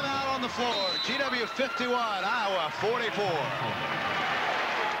timeout on the floor. GW 51, Iowa 44.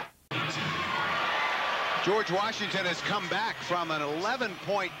 George Washington has come back from an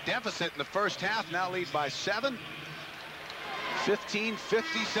 11-point deficit in the first half, now lead by 7.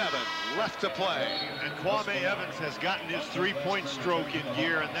 15:57 left to play. And Kwame Evans has gotten his three-point stroke in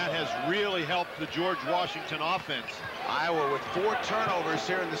gear, and that has really helped the George Washington offense. Iowa with 4 turnovers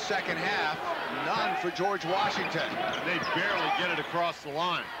here in the second half. None for George Washington. And they barely get it across the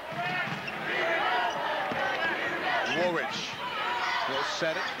line. Woolridge will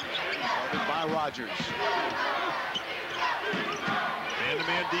set it. Guarded by Rogers.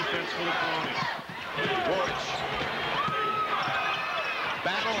 Man-to-man defense for the Colonials. Woolridge.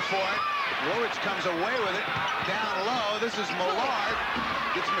 Battle for it. Woolridge comes away with it. Down low. This is Millard.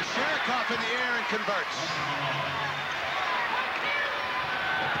 Gets Sherikoff in the air and converts.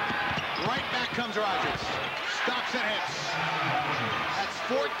 Right back comes Rogers. Stops and hits. That's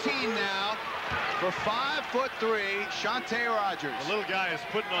 14 now for 5'3" Shante Rogers. The little guy is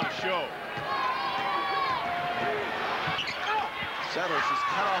putting on a show. Settles is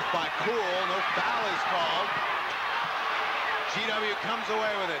cut off by Cool. No foul is called. GW comes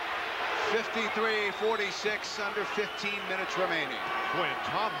away with it. 53-46, under 15 minutes remaining. Boy, and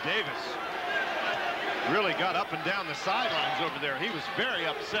Tom Davis really got up and down the sidelines over there. He was very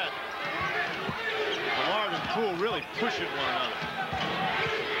upset. Millard and Poole really pushing one another.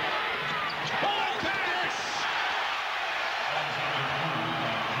 Oh, Davis!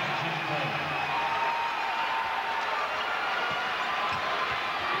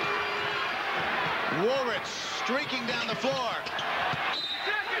 Woolridge streaking down the floor.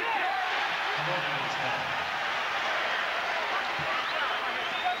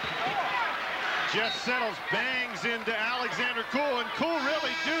 Jeff Settles bangs into Alexander Cool, and Cool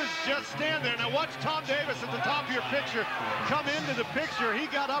really does just stand there. Now watch Tom Davis at the top of your picture come into the picture. He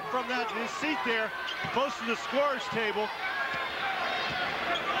got up from his seat there, close to the scorer's table.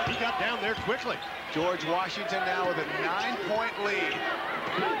 He got down there quickly. George Washington now with a 9-point lead.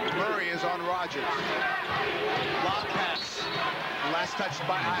 Murray is on Rogers. Lob pass. Last touched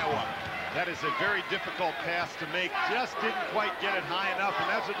by Iowa. That is a very difficult pass to make. Just didn't quite get it high enough,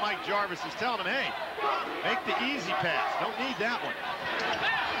 and that's what Mike Jarvis is telling him. Hey, make the easy pass. Don't need that one.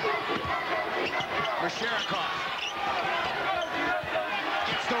 Sherikoff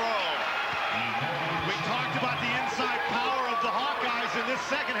gets the roll. We talked about the inside power of the Hawkeyes in this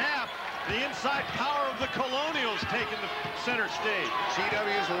second half. The inside power of the Colonials taking the center stage.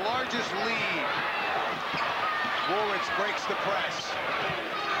 GW's largest lead. Woolridge breaks the press.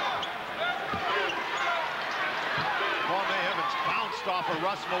 Kwame Evans bounced off a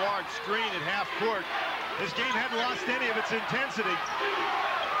Russ Millard screen at half court. This game hadn't lost any of its intensity.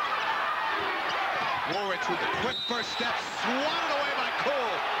 Woolridge with a quick first step, swatted away by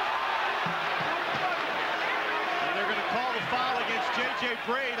Cole. And they're going to call the foul against J.J.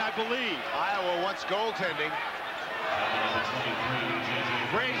 Braid, I believe. Iowa wants goaltending.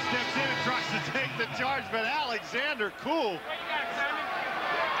 Braid steps in and tries to take the charge, but Alexander Cool.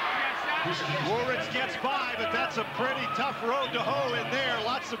 Woolridge gets by, but that's a pretty tough road to hoe in there.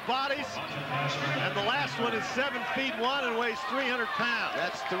 Lots of bodies. And the last one is 7'1" and weighs 300 pounds.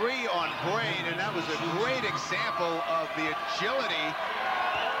 That's 3 on Braid, and that was a great example of the agility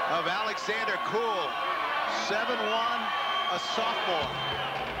of Alexander Cool. 7'1", a sophomore.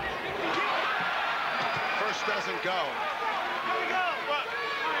 First doesn't go.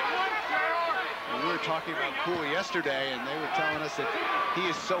 We were talking about Cool yesterday, and they were telling us that he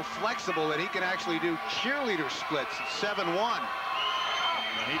is so flexible that he can actually do cheerleader splits at 7'1".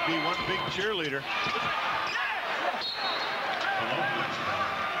 He'd be one big cheerleader.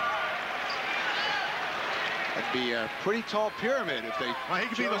 That'd be a pretty tall pyramid if they... Well, he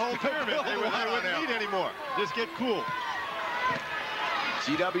could be the whole pyramid. They wouldn't need anymore. Just get Cool.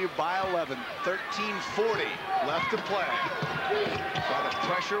 GW by 11, 13:40 left to play. Try to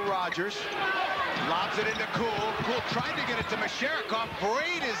pressure Rogers. Lobs it into Cool. Cool tried to get it to Sherikoff.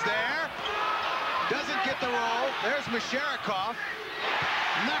 Braid is there. get the roll. There's Masharikov.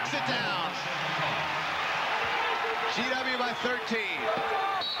 Knocks it down. GW by 13.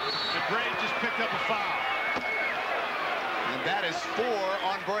 And Braid just picked up a foul. And that is 4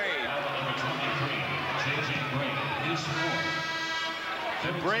 on Braid.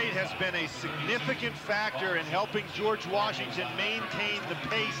 And Braid has been a significant factor in helping George Washington maintain the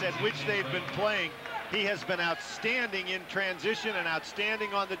pace at which they've been playing. He has been outstanding in transition and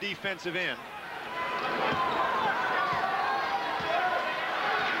outstanding on the defensive end.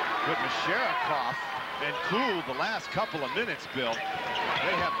 With Masharikov and Kuhl the last couple of minutes, Bill,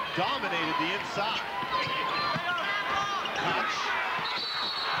 they have dominated the inside. Koch.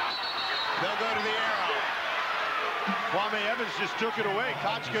 They'll go to the arrow. Kwame Evans just took it away.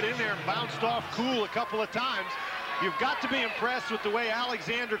 Koch got in there and bounced off Kuhl a couple of times. You've got to be impressed with the way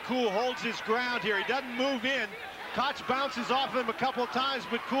Alexander Kuhl holds his ground here. He doesn't move in. Koch bounces off him a couple of times,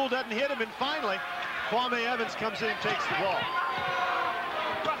 but Kuhl doesn't hit him. And finally, Kwame Evans comes in and takes the ball.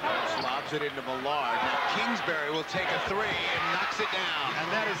 Lobs it into Millard. Now Kingsbury will take a 3 and knocks it down.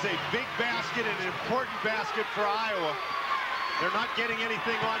 And that is a big basket and an important basket for Iowa. They're not getting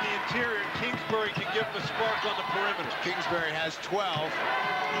anything on the interior. Kingsbury can give them a spark on the perimeter. Kingsbury has 12.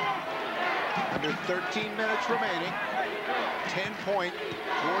 Under 13 minutes remaining. 10-point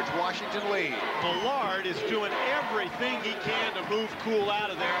George Washington lead. Millard is doing everything he can to move Kuhl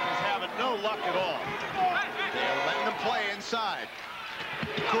out of there and is having no luck at all. They're letting them play inside.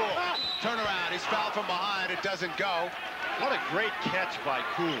 Kuhl, turn around. He's fouled from behind. It doesn't go. What a great catch by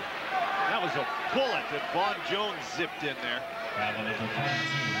Kuhl. That was a bullet that Vaughn Jones zipped in there.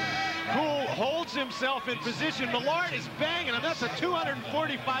 Kuhl holds himself in position. Millard is banging him. That's a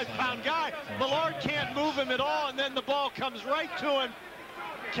 245-pound guy. Millard can't move him at all, and then the ball comes right to him.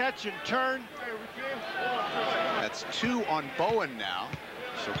 Catch and turn. That's 2 on Bowen now.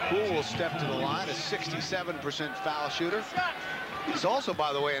 So Kuhl will step to the line, a 67% foul shooter. He's also,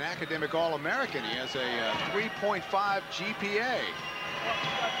 by the way, an academic All-American. He has a 3.5 GPA.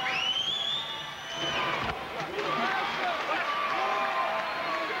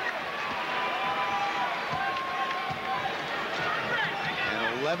 An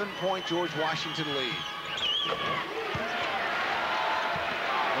 11-point George Washington lead. The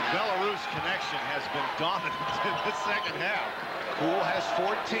Belarus connection has been dominant in the second half. Kuhl has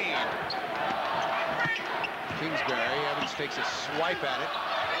 14. Kingsbury, Evans takes a swipe at it.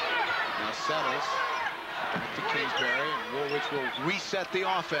 Now settles. Back to Kingsbury, and Woolwich will reset the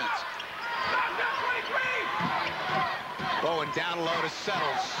offense. Bowen down low to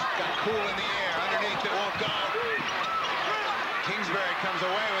Settles. Got Kuhl in the air. Underneath, it won't go. Kingsbury comes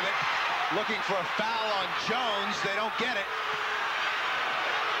away with it. Looking for a foul on Jones. They don't get it.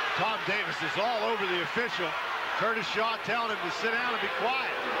 Tom Davis is all over the official. Curtis Shaw telling him to sit down and be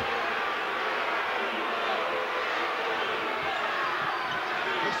quiet.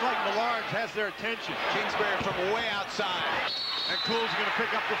 Looks like Millard has their attention. Kingsbury from way outside. And Kuhl's going to pick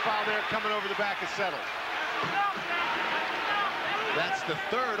up the foul there, coming over the back of Settles. That's the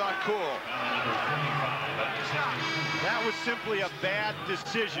 3rd on Kuhl. That was simply a bad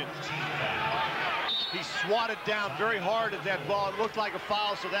decision. He swatted down very hard at that ball. It looked like a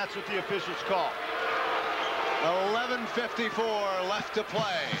foul, so that's what the officials call. 11:54 left to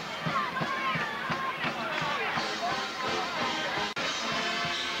play.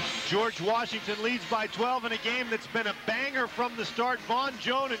 George Washington leads by 12 in a game that's been a banger from the start. Vaughn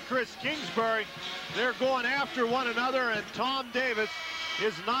Jones and Chris Kingsbury, they're going after one another, and Tom Davis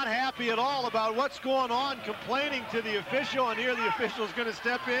is not happy at all about what's going on, complaining to the official, and here the official is going to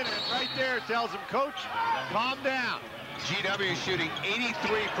step in, and right there tells him, Coach, calm down. GW shooting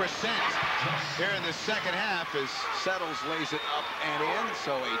 83% here in the second half as Settles lays it up and in,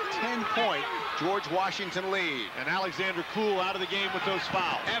 so a 10-point George Washington lead. And Alexander Kuhl out of the game with those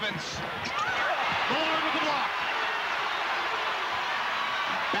fouls. Evans. Muller with the block.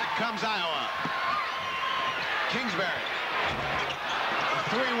 Back comes Iowa. Kingsbury.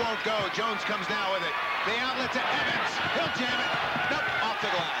 The 3 won't go. Jones comes now with it. The outlet to Evans. He'll jam it. Nope, off the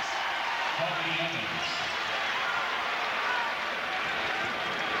glass.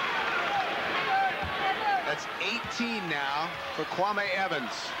 That's 18 now for Kwame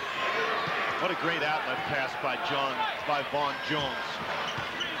Evans. What a great outlet pass by Vaughn Jones.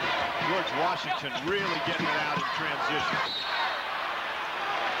 George Washington really getting it out in transition.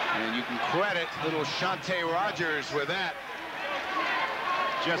 And you can credit little Shante Rogers with that.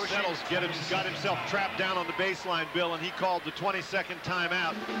 Jeff Settles got himself trapped down on the baseline, Bill, and he called the 22nd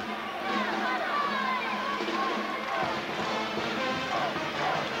timeout.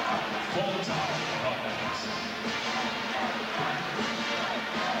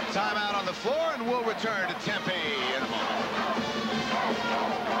 Timeout on the the floor, and we'll return to Tempe in a moment.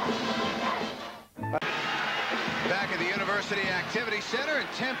 Back at the University Activity Center in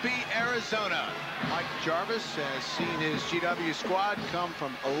Tempe, Arizona. Mike Jarvis has seen his GW squad come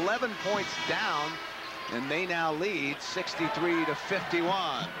from 11 points down, and they now lead 63-51. And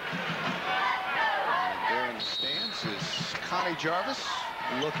there in the stands is Connie Jarvis,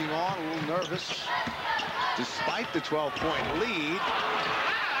 looking on, a little nervous. Despite the 12-point lead,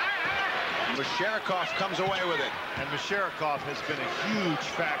 Masharikov comes away with it. And Masharikov has been a huge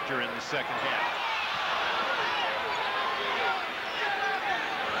factor in the second half.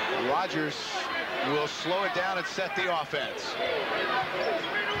 Rogers will slow it down and set the offense.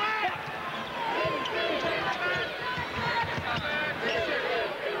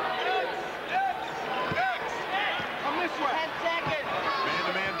 Come this way. 10 seconds.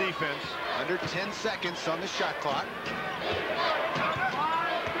 Man-to-man defense. Under 10 seconds on the shot clock.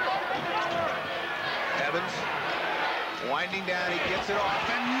 Evans winding down, he gets it off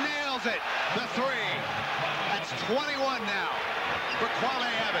and nails it. The three. That's 21 now for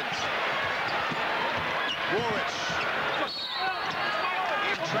Kwame Evans. Woolrich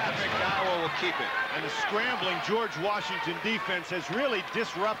in traffic. Iowa will keep it. And the scrambling George Washington defense has really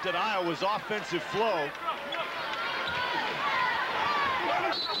disrupted Iowa's offensive flow.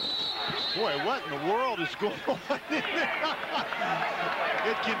 Boy, what in the world is going on in there?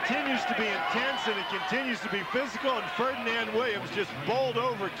 It continues to be intense, and it continues to be physical, and Ferdinand Williams just bowled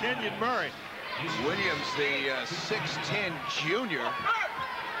over Kenyon Murray. Williams, the 6'10 junior.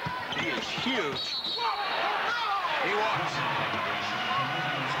 He is huge. He walks.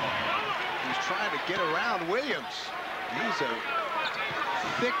 He's trying to get around Williams. He's a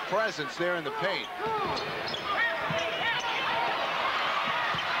thick presence there in the paint.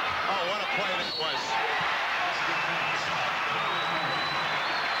 Oh, what a play that was.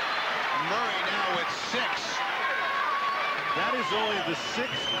 Murray now with 6. That is only the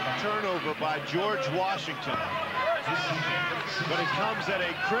 6th turnover by George Washington. But it comes at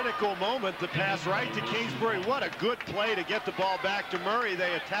a critical moment. The pass right to Kingsbury. What a good play to get the ball back to Murray.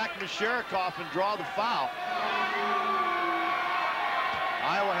 They attack Masharikov and draw the foul.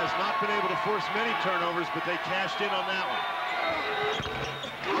 Iowa has not been able to force many turnovers, but they cashed in on that one.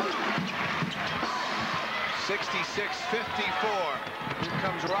 66-54. Here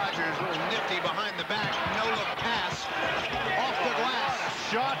comes Rogers, a little nifty behind the back. No-look pass off the glass.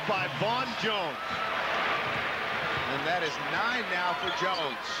 Shot by Vaughn Jones. And that is 9 now for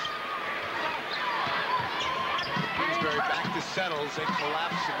Jones. Kingsbury back to Settles. They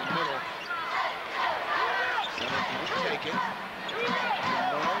collapse in the middle. Settles will take it.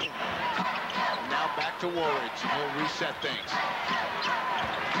 Now back to Woolridge. He'll reset things.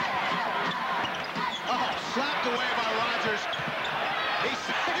 Oh, slapped away by Rogers. He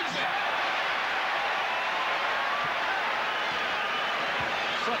saves it.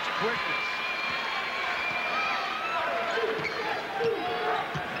 Such quickness.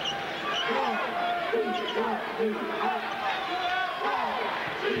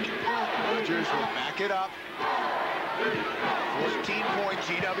 Rogers will back it up. 14-point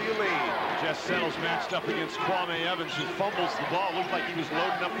GW lead. Jess Settles matched up against Kwame Evans, who fumbles the ball. Looked like he was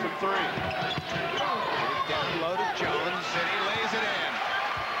loading up for 3. Down low to Jones, and he lays it in.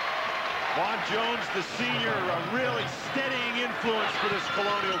 Vaughn Jones, the senior, a really steadying influence for this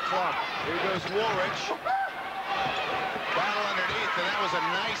Colonial club. Here goes Woolrich. Battle underneath, and that was a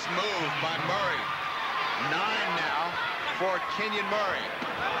nice move by Murray. 9 now for Kenyon Murray.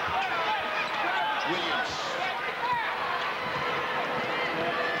 Williams.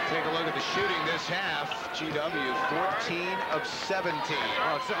 Take a look at the shooting this half. GW 14 of 17.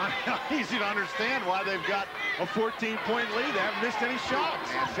 Well, it's easy to understand why they've got a 14-point lead. They haven't missed any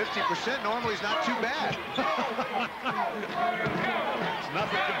shots. And 50% normally is not too bad. It's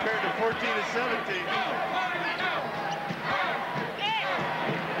nothing compared to 14 to 17.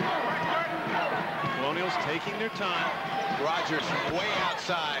 Colonials taking their time. Rogers way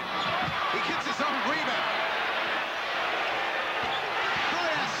outside. He gets his own rebound.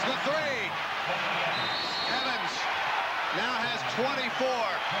 The 3. Evans now has 24,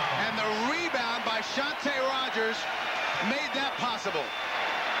 and the rebound by Shante Rogers made that possible.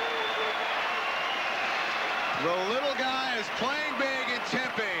 The little guy is playing big in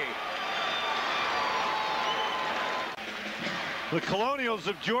Tempe. The Colonials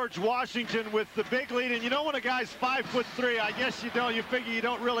of George Washington with the big lead, and you know when a guy's 5'3", I guess you figure you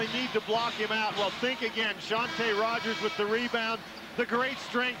don't really need to block him out. Well, think again. Shante Rogers with the rebound. The great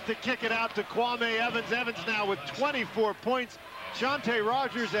strength to kick it out to Kwame Evans. Evans now with 24 points. Shante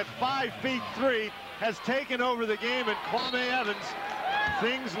Rogers at 5'3" has taken over the game, and Kwame Evans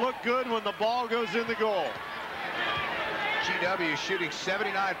things look good when the ball goes in the goal. GW shooting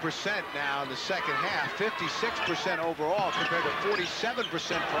 79% now in the second half, 56% overall compared to 47%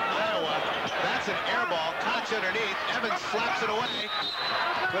 for Iowa. That's an air ball. Koch underneath. Evans slaps it away.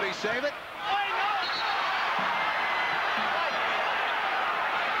 Could he save it?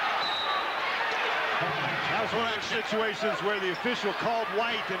 That was one of those situations where the official called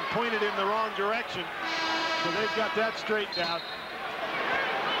white and pointed in the wrong direction. So they've got that straightened out.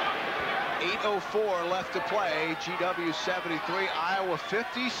 8:04 left to play. GW 73, Iowa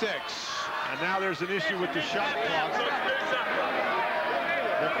 56. And now there's an issue with the shot clock.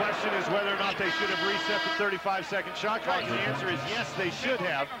 The question is whether or not they should have reset the 35-second shot clock. And the answer is yes, they should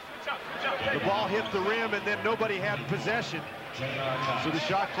have. The ball hit the rim and then nobody had possession. So the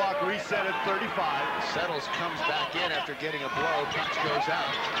shot clock reset at 35. Settles comes back in after getting a blow. Koch goes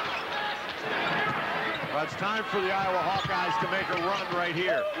out. Well, it's time for the Iowa Hawkeyes to make a run right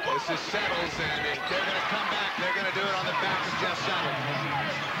here. This is Settles, and they're going to come back. They're going to do it on the back of Jeff Settles.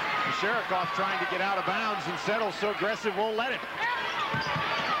 Sherikoff trying to get out of bounds, and Settles so aggressive won't let it.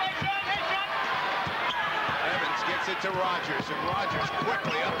 Evans gets it to Rogers, and Rogers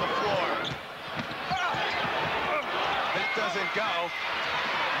quickly up the floor. That doesn't go.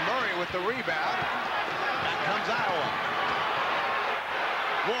 Murray with the rebound. Back comes Iowa.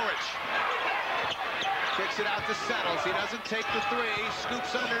 Woolridge kicks it out to Settles. He doesn't take the three.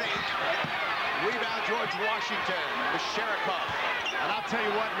 Scoops underneath. Rebound George Washington. Sherikoff. And I'll tell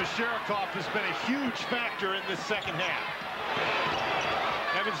you what, Sherikoff has been a huge factor in this second half.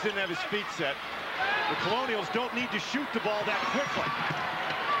 Evans didn't have his feet set. The Colonials don't need to shoot the ball that quickly.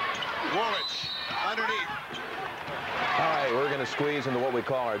 Woolridge underneath. All right, we're going to squeeze into what we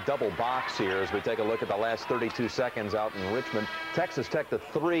call our double box here as we take a look at the last 32 seconds out in Richmond. Texas Tech, the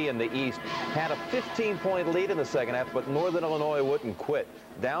 3 in the East, had a 15-point lead in the second half, but Northern Illinois wouldn't quit.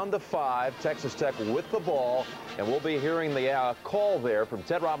 Down to 5, Texas Tech with the ball, and we'll be hearing the call there from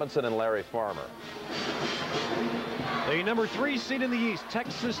Ted Robinson and Larry Farmer. The number 3 seed in the East,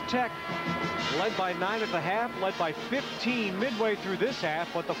 Texas Tech, led by 9 at the half, led by 15 midway through this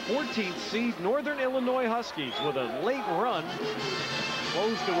half, but the 14th seed Northern Illinois Huskies with a late run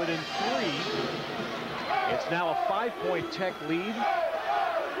closed to within 3. It's now a 5-point Tech lead,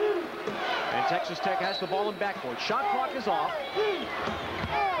 and Texas Tech has the ball in backcourt. Shot clock is off,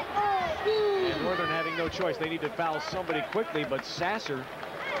 and Northern having no choice. They need to foul somebody quickly, but Sasser,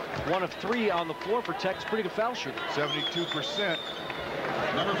 1 of 3 on the floor for Tech's pretty good foul shooter. 72%.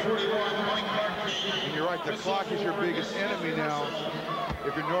 Number 41, and you're right, the clock is your biggest enemy now.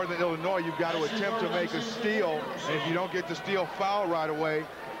 If you're Northern Illinois, you've got to attempt to make a steal, and if you don't get the steal, foul right away.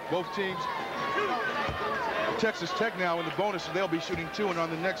 Both teams, Texas Tech now in the bonus, so they'll be shooting 2, and on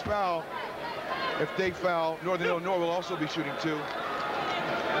the next foul, if they foul, Northern Illinois will also be shooting 2.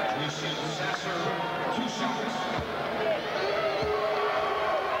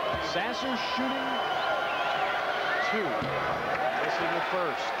 Sasser shooting 2. Missing the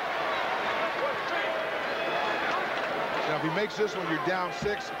first. Now, if he makes this one, you're down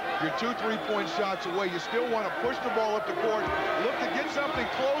 6. You're 2 3-point shots away. You still want to push the ball up the court, look to get something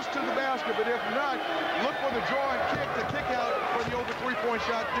close to the basket, but if not, look for the draw and kick, the kick out for the over 3-point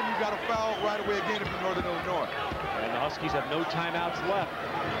shot. Then you've got a foul right away again if you're Northern Illinois. And the Huskies have no timeouts left.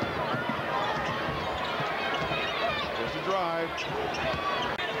 There's the drive.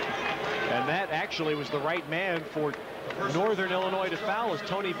 And that actually was the right man for Northern Illinois to foul as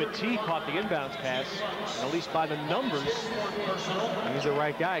Tony Battie caught the inbounds pass. And at least by the numbers, he's the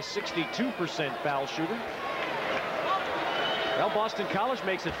right guy. 62% foul shooter. Well, Boston College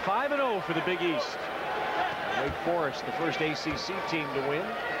makes it 5-0 for the Big East. Wake Forest, the first ACC team to win.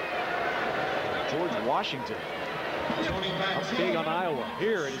 George Washington up big on Iowa.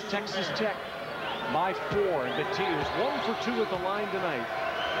 Here it is Texas Tech by 4, and Battie is 1 for 2 at the line tonight,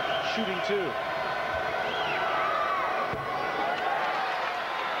 shooting 2.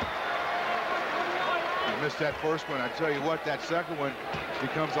 Missed that first one. I tell you what, that second one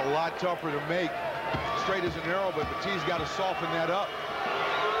becomes a lot tougher to make. Straight as an arrow, but Battie's got to soften that up.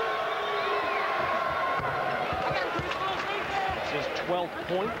 It's his 12th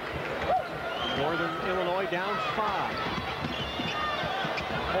point. Northern Illinois down 5.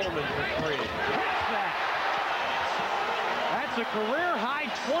 Coleman for 3. That's a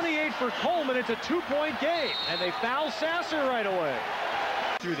career-high 28 for Coleman. It's a 2-point game, and they foul Sasser right away.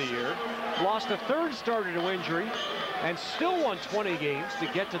 Through the year, lost a 3rd starter to injury, and still won 20 games to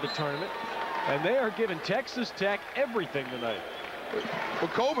get to the tournament. And they are giving Texas Tech everything tonight. Well,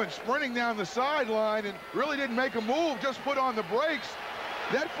 Coleman sprinting down the sideline and really didn't make a move, just put on the brakes.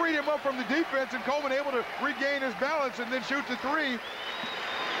 That freed him up from the defense, and Coleman able to regain his balance and then shoot the 3.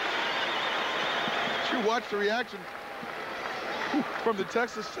 watch the reaction from the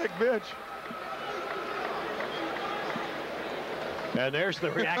Texas Tech bench. And there's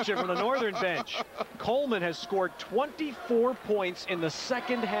the reaction from the Northern bench. Coleman has scored 24 points in the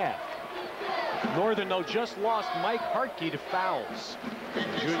second half. Northern, though, just lost Mike Hartke to fouls. The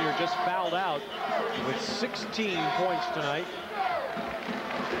junior just fouled out with 16 points tonight.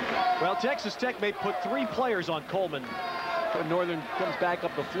 Well, Texas Tech may put 3 players on Coleman when Northern comes back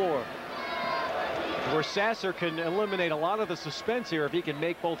up the floor. Where Sasser can eliminate a lot of the suspense here if he can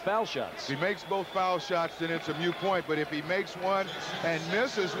make both foul shots. If he makes both foul shots, then it's a moot point. But if he makes one and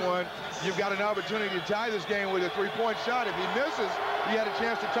misses one, you've got an opportunity to tie this game with a 3-point shot. If he misses, he had a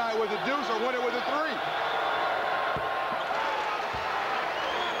chance to tie it with a deuce or win it with a 3.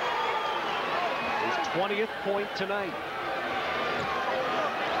 His 20th point tonight.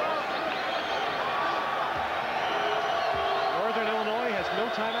 Northern Illinois has no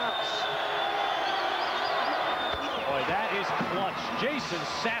timeouts. Boy, that is clutch. Jason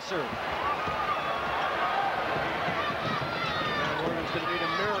Sasser. And Northern's going to need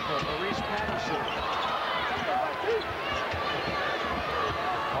a miracle. Maurice Patterson.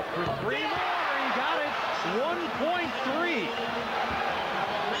 Up for 3 more. He got it. 1.3.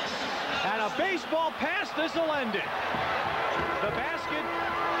 And a baseball pass. This will end it. The basket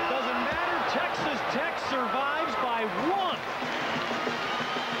doesn't matter. Texas Tech survives by 1.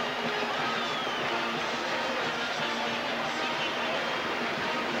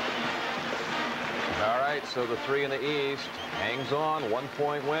 All right, so the 3 in the East hangs on.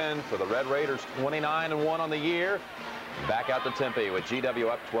 1-point win for the Red Raiders. 29-1 on the year. Back out to Tempe with GW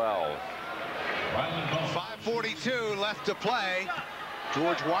up 12. 5:42 left to play.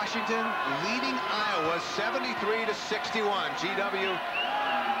 George Washington leading Iowa 73-61. GW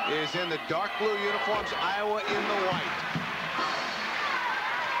is in the dark blue uniforms, Iowa in the white.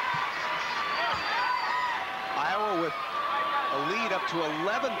 Iowa with a lead up to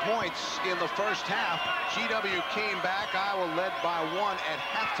 11 points in the first half. GW came back. Iowa led by 1 at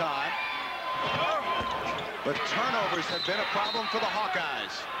halftime. But turnovers have been a problem for the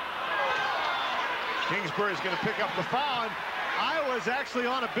Hawkeyes. Kingsbury's going to pick up the foul, and Iowa's actually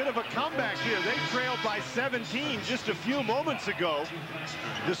on a bit of a comeback here. They trailed by 17 just a few moments ago.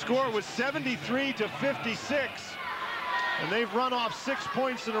 The score was 73-56. And they've run off 6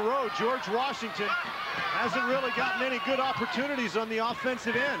 points in a row. George Washington hasn't really gotten any good opportunities on the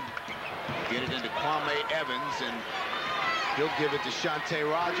offensive end. Get it into Kwame Evans, and he'll give it to Shante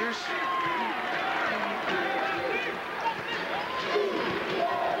Rogers.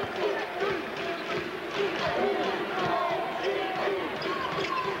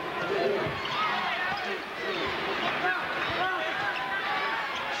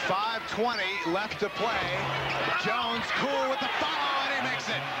 .20 left to play. Jones cool with the follow, and he makes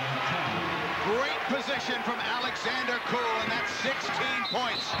it. Great position from Alexander Cool, and that's 16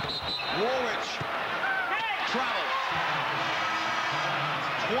 points. Woolridge travel.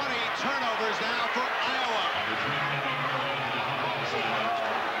 20 turnovers now for Iowa.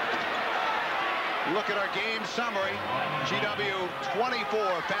 Look at our game summary. GW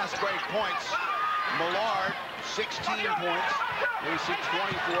 24 fast break points. Millard 16 points. We see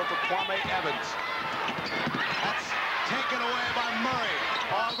 24 for Kwame Evans. That's taken away by Murray.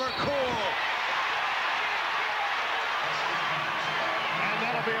 Over Cool. And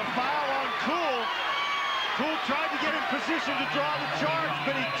that'll be a foul on Cool. Cool tried to get in position to draw the charge,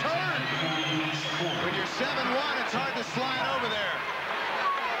 but he turned. When you're 7-1, it's hard to slide over there.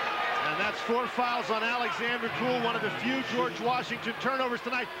 And that's 4 fouls on Alexander Cool, one of the few George Washington turnovers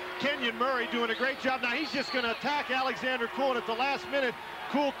tonight. Kenyon Murray doing a great job. Now he's just going to attack Alexander Cool, and at the last minute,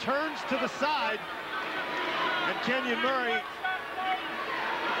 Cool turns to the side. And Kenyon Murray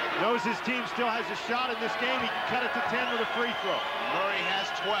knows his team still has a shot in this game. He can cut it to 10 with a free throw. Murray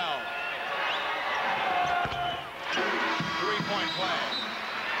has 12. 3-point play.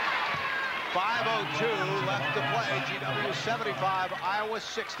 5:02 left to play. GW 75, Iowa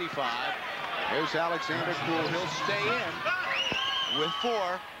 65. Here's Alexander Cool. He'll stay in with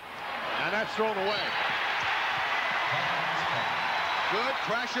 4. And that's thrown away. Good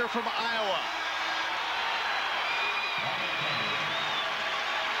pressure from Iowa.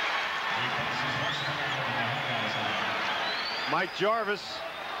 Mike Jarvis,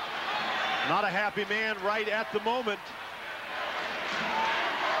 not a happy man right at the moment.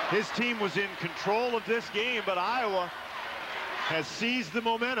 His team was in control of this game, but Iowa has seized the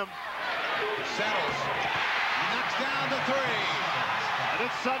momentum. Settles. Knocks down the 3. And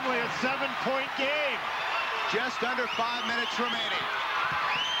it's suddenly a 7-point game. Just under 5 minutes remaining.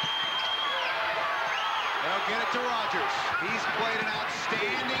 They'll get it to Rogers. He's played an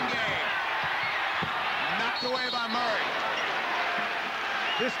outstanding game. away by Murray.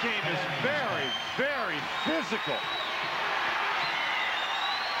 This game is very, very physical.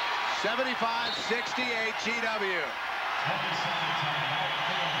 75-68 GW.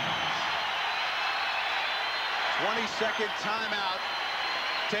 20-second timeout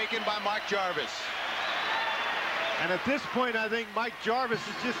taken by Mike Jarvis. And at this point, I think Mike Jarvis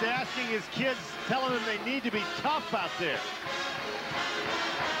is just asking his kids, telling them they need to be tough out there.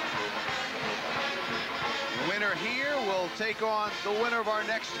 The winner here will take on the winner of our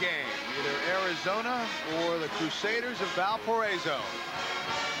next game, either Arizona or the Crusaders of Valparaiso.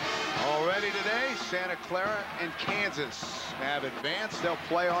 Already today, Santa Clara and Kansas have advanced. They'll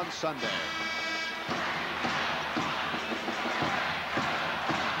play on Sunday.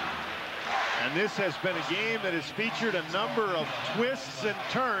 And this has been a game that has featured a number of twists and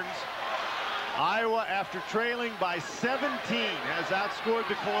turns. Iowa, after trailing by 17, has outscored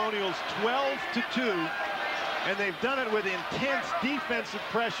the Colonials 12-2. And they've done it with intense defensive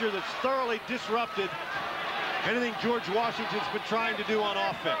pressure that's thoroughly disrupted anything George Washington's been trying to do on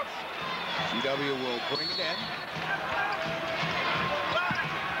offense. GW will bring it in.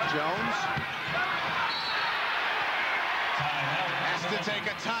 Jones has to take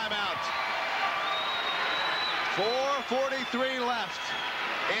a timeout. 4:43 left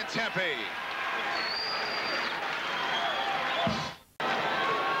in Tempe.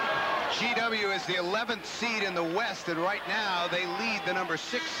 GW is the 11th seed in the West, and right now they lead the number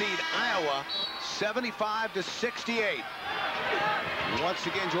 6 seed Iowa 75-68. Once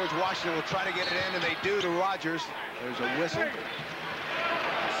again, George Washington will try to get it in, and they do to Rogers. There's a whistle.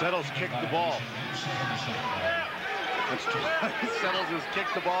 Settles kicked the ball. Settles has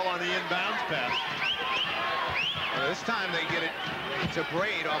kicked the ball on the inbounds pass. Well, this time they get it to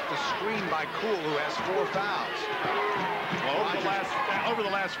Braid off the screen by Cool, who has 4 fouls. Well, over the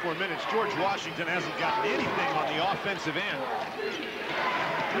last 4 minutes, George Washington hasn't gotten anything on the offensive end.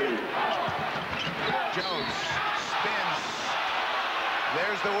 Jones spins.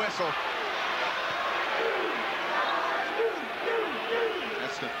 There's the whistle.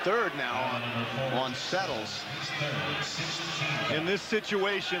 That's the third now on Settles. In this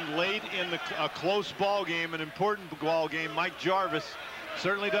situation, late in a close ball game, an important ball game, Mike Jarvis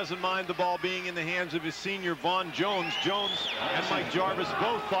certainly doesn't mind the ball being in the hands of his senior Vaughn Jones. Jones and Mike Jarvis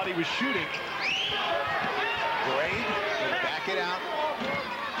both thought he was shooting. Braid will back it out.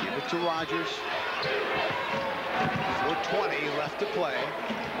 Give it to Rogers. 4:20 left to play.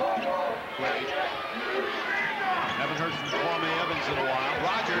 Braid. Haven't heard from Kwame Evans in a while.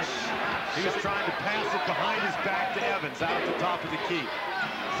 Rogers. He was trying to pass it behind his back to Evans out at the top of the key.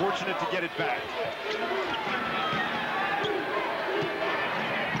 Fortunate to get it back.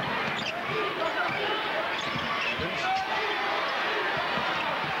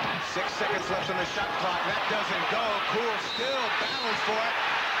 6 seconds left on the shot clock. That doesn't go. Cool still battles for it.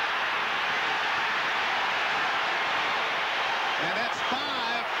 And that's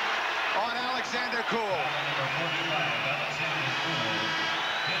 5 on Alexander Cool.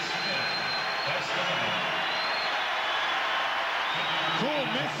 Cool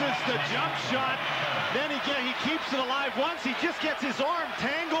misses the jump shot. Then he keeps it alive once. He just gets his arm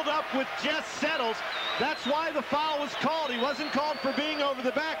tangled up with Jess Settles. That's why the foul was called. He wasn't called for being over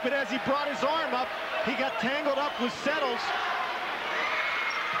the back, but as he brought his arm up, he got tangled up with Settles.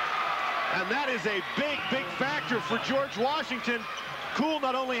 And that is a big, big factor for George Washington. Cool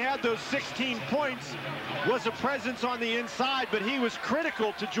not only had those 16 points, was a presence on the inside, but he was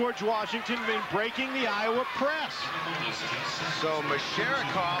critical to George Washington in breaking the Iowa press. So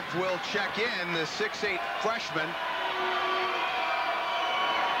Masharikov will check in, the 6'8" freshman.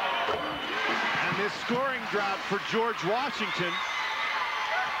 And this scoring drought for George Washington.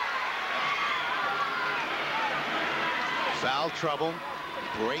 Foul trouble.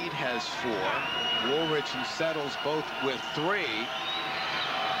 Braid has 4. Woolrich and Settles both with 3.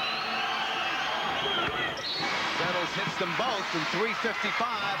 Settles hits them both, and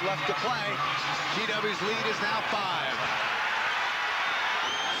 3:55 left to play. GW's lead is now 5.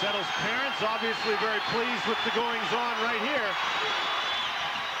 Settles' parents obviously very pleased with the goings-on right here.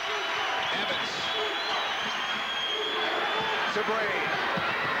 Evans to Braid.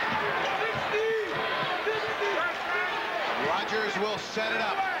 Rogers will set it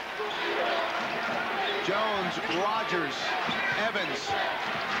up. Jones, Rogers, Evans,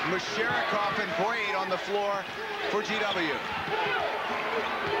 Masharikov, and Braid on the floor for GW.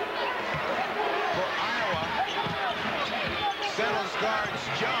 For Iowa, Settles guards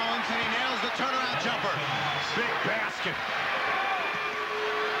Jones, and he nails the turnaround jumper. Big basket.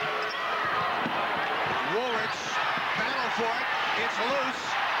 Woolrich battle for it. It's loose.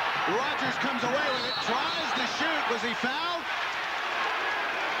 Rogers comes away with it, tries to shoot. Was he fouled?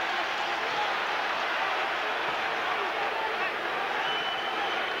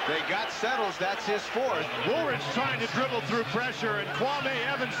 They got Settles. That's his fourth. Woolridge trying to dribble through pressure, and Kwame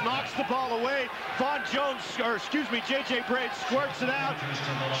Evans knocks the ball away. Vaughn Jones, or excuse me, J.J. Braid squirts it out.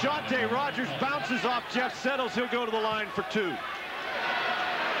 Shante Rogers bounces off Jeff Settles. He'll go to the line for two.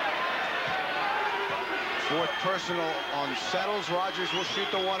 Fourth personal on Settles. Rogers will shoot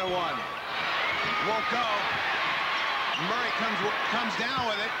the 1-1. Won't go. Murray comes down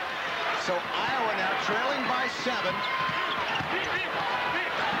with it. So Iowa now trailing by 7.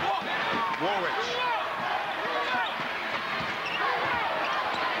 Woolridge.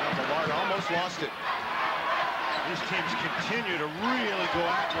 Now Millard almost lost it. These teams continue to really go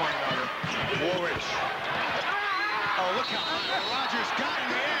at one another. Woolridge. Oh, look how Rogers got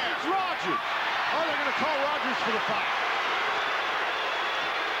in the air. It's Rogers. Oh, they're going to call Rogers for the foul.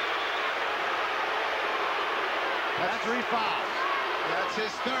 That's 3 fouls. That's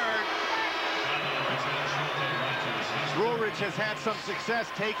his third. Woolridge has had some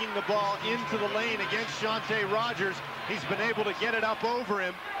success taking the ball into the lane against Shante Rogers. He's been able to get it up over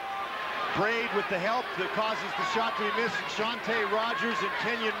him. Braid with the help that causes the shot to be missed. Shante Rogers and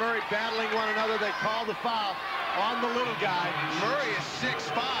Kenyon Murray battling one another. They call the foul on the little guy. Murray is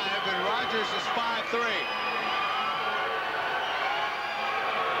 6'5", and Rogers is 5'3".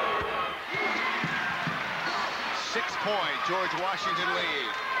 Six-point George Washington lead.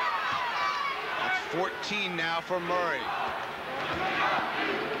 That's 14 now for Murray.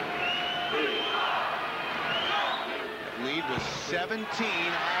 That lead was 17.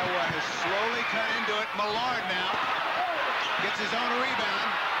 Iowa has slowly cut into it. Millard now gets his own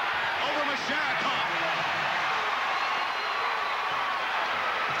rebound over Masharikov.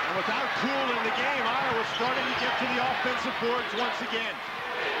 And without Cool in the game, Iowa starting to get to the offensive boards once again.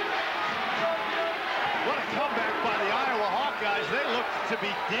 What a comeback by the Iowa Hawkeyes. They look to be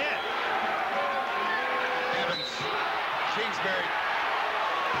dead. Evans, Kingsbury.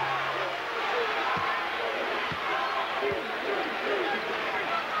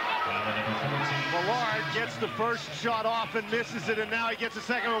 Millard gets the first shot off and misses it, and now he gets a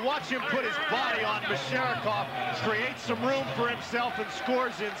second one. Watch him put his body on Masharikov, creates some room for himself and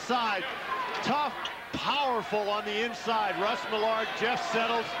scores inside. Tough, powerful on the inside. Russ Millard, Jeff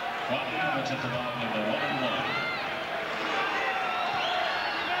Settles. Evans at the bottom of the 1-1.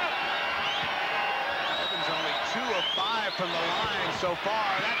 Evans only 2 of 5 from the line so far.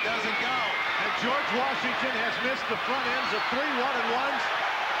 That doesn't go. And George Washington has missed the front ends of 3 1-and-1s.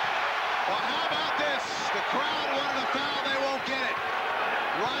 Well, how about this? The crowd wanted a foul. They won't get it.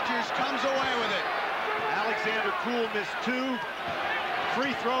 Rogers comes away with it. Alexander Cool missed 2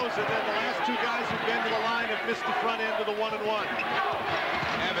 free throws, and then the last 2 guys who've been to the line have missed the front end of the 1-and-1.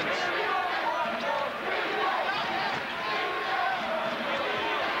 Evans.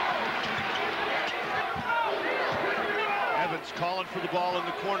 Evans calling for the ball in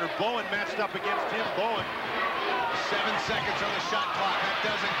the corner. Bowen matched up against him. Bowen. 7 seconds on the shot clock. That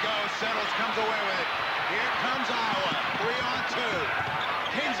doesn't go. Settles comes away with it. Here comes Iowa. 3 on 2.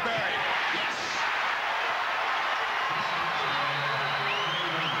 Kingsbury. Yes.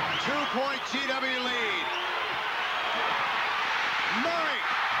 2-point GW lead. Murray.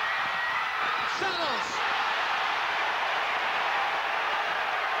 Settles.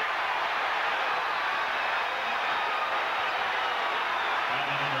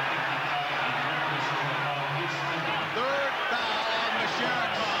 Third foul on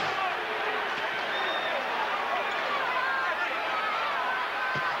Masharikov.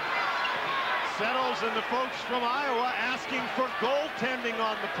 Settles and the folks from Iowa asking for goaltending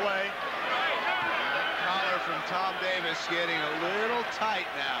on the play. Collar from Tom Davis getting a little tight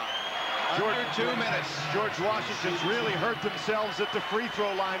now. Under 2 minutes. George Washington's really hurt themselves at the free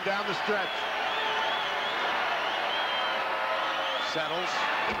throw line down the stretch. Settles.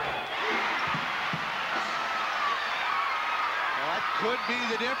 Well, that could be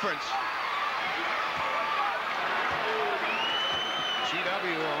the difference.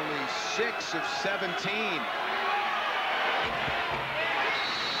 GW only 6 of 17.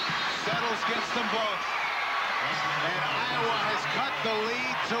 Settles gets them both. And Iowa has cut the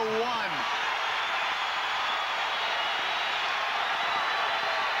lead to 1.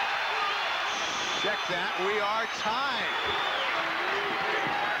 Check that. We are tied.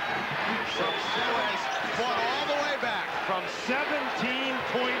 So Iowa has fought all the way back. From 17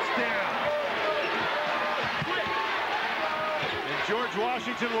 points down. And George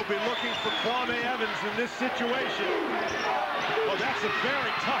Washington will be looking for Kwame Evans in this situation. Well, that's a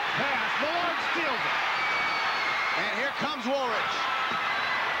very tough pass. Millard steals it. And here comes Woolridge.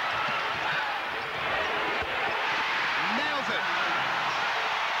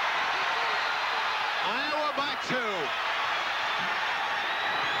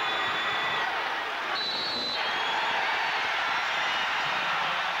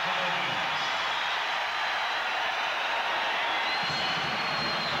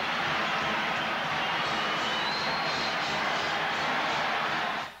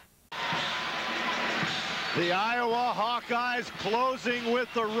 The Iowa Hawkeyes closing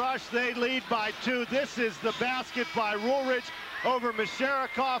with the rush. They lead by 2. This is the basket by Woolridge over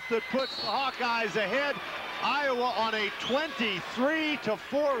Masharikoff that puts the Hawkeyes ahead. Iowa on a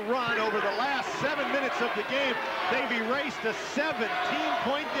 23-4 run over the last 7 minutes of the game. They've erased a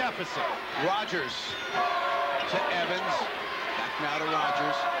 17-point deficit. Rogers to Evans. Back now to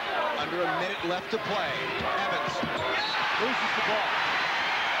Rogers. Under a minute left to play. Evans loses the ball.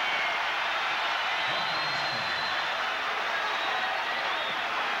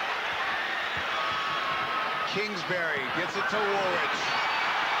 Kingsbury gets it to Woolridge.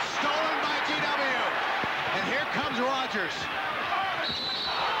 Stolen by GW. And here comes Rogers.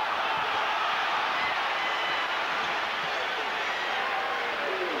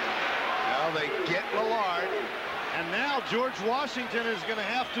 Well, they get Millard. And now George Washington is going to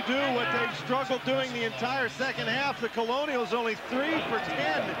have to do what they've struggled doing the entire second half. The Colonials only 3 for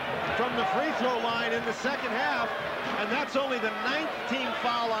 10 from the free throw line in the second half. And that's only the 19th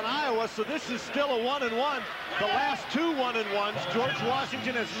foul on Iowa, so this is still a 1-and-1. The last 2 1-and-1s, George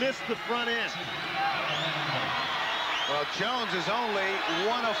Washington has missed the front end. Well, Jones is only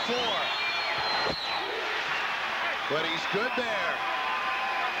 1 of 4. But he's good there.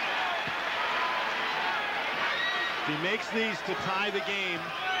 If he makes these to tie the game,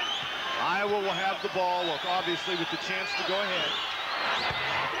 Iowa will have the ball, obviously with the chance to go ahead.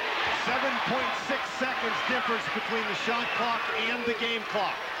 7.6 seconds difference between the shot clock and the game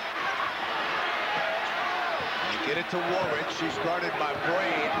clock. They get it to Woolridge. She's guarded by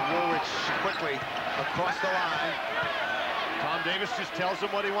Braid. Woolridge quickly across the line. Tom Davis just tells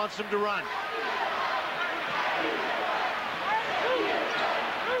him what he wants him to run.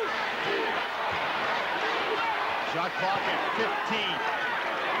 Shot clock at 15.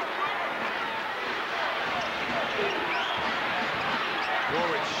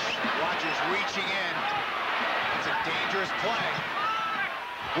 Woolridge watches reaching in. It's a dangerous play.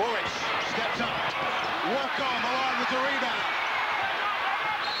 Woolridge steps up. Work on Millard with the rebound.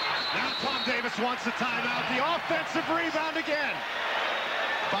 Now Tom Davis wants a timeout. The offensive rebound again.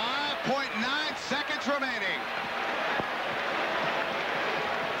 5.9 seconds remaining.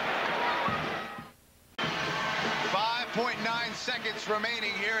 .9 seconds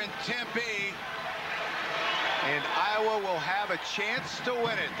remaining here in Tempe. And Iowa will have a chance to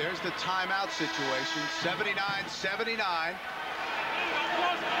win it. There's the timeout situation. 79-79.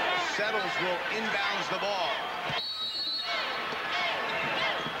 Settles will inbounds the ball.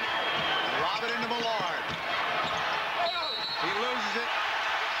 Lob it into Millard. He loses it.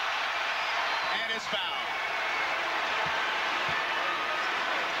 And is fouled.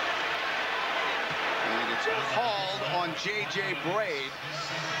 It's called on J.J. Braid.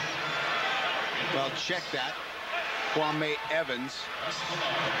 Well, check that. Kwame Evans.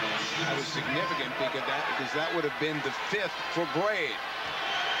 That was significant because that would have been the 5th for Braid.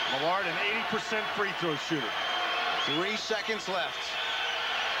 Millard, an 80% free throw shooter. 3 seconds left.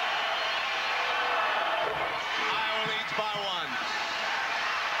 Iowa leads by 1.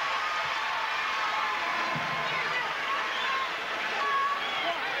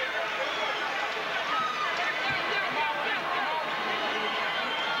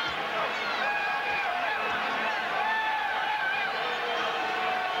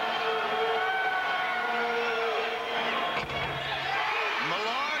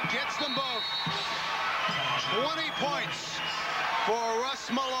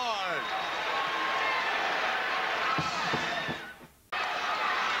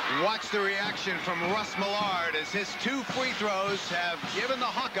 Watch the reaction from Russ Millard as his 2 free throws have given the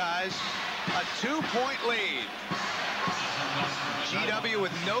Hawkeyes a 2-point lead. GW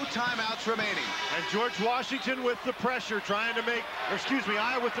with no timeouts remaining. And George Washington with the pressure trying to make, or excuse me,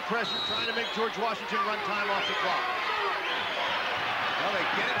 Iowa with the pressure trying to make George Washington run time off the clock. Well, they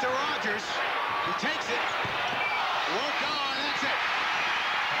get it to Rogers. He takes it. Won't go, and that's it.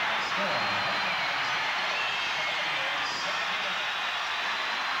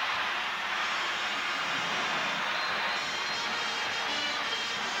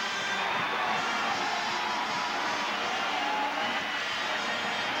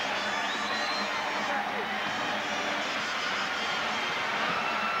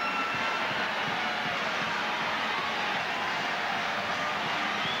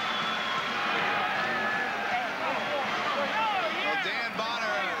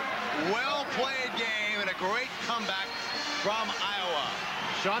 From Iowa.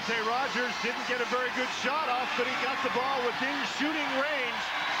 Shante Rogers didn't get a very good shot off, but he got the ball within shooting range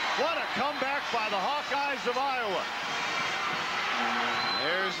What a comeback by the Hawkeyes of Iowa.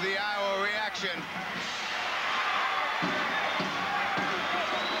 There's the Iowa reaction.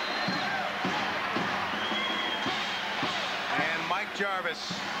 And Mike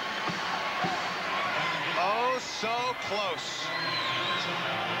Jarvis. Oh, so close.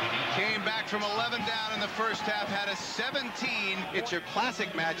 Came back from 11 down in the first half, had a 17. It's your classic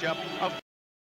matchup of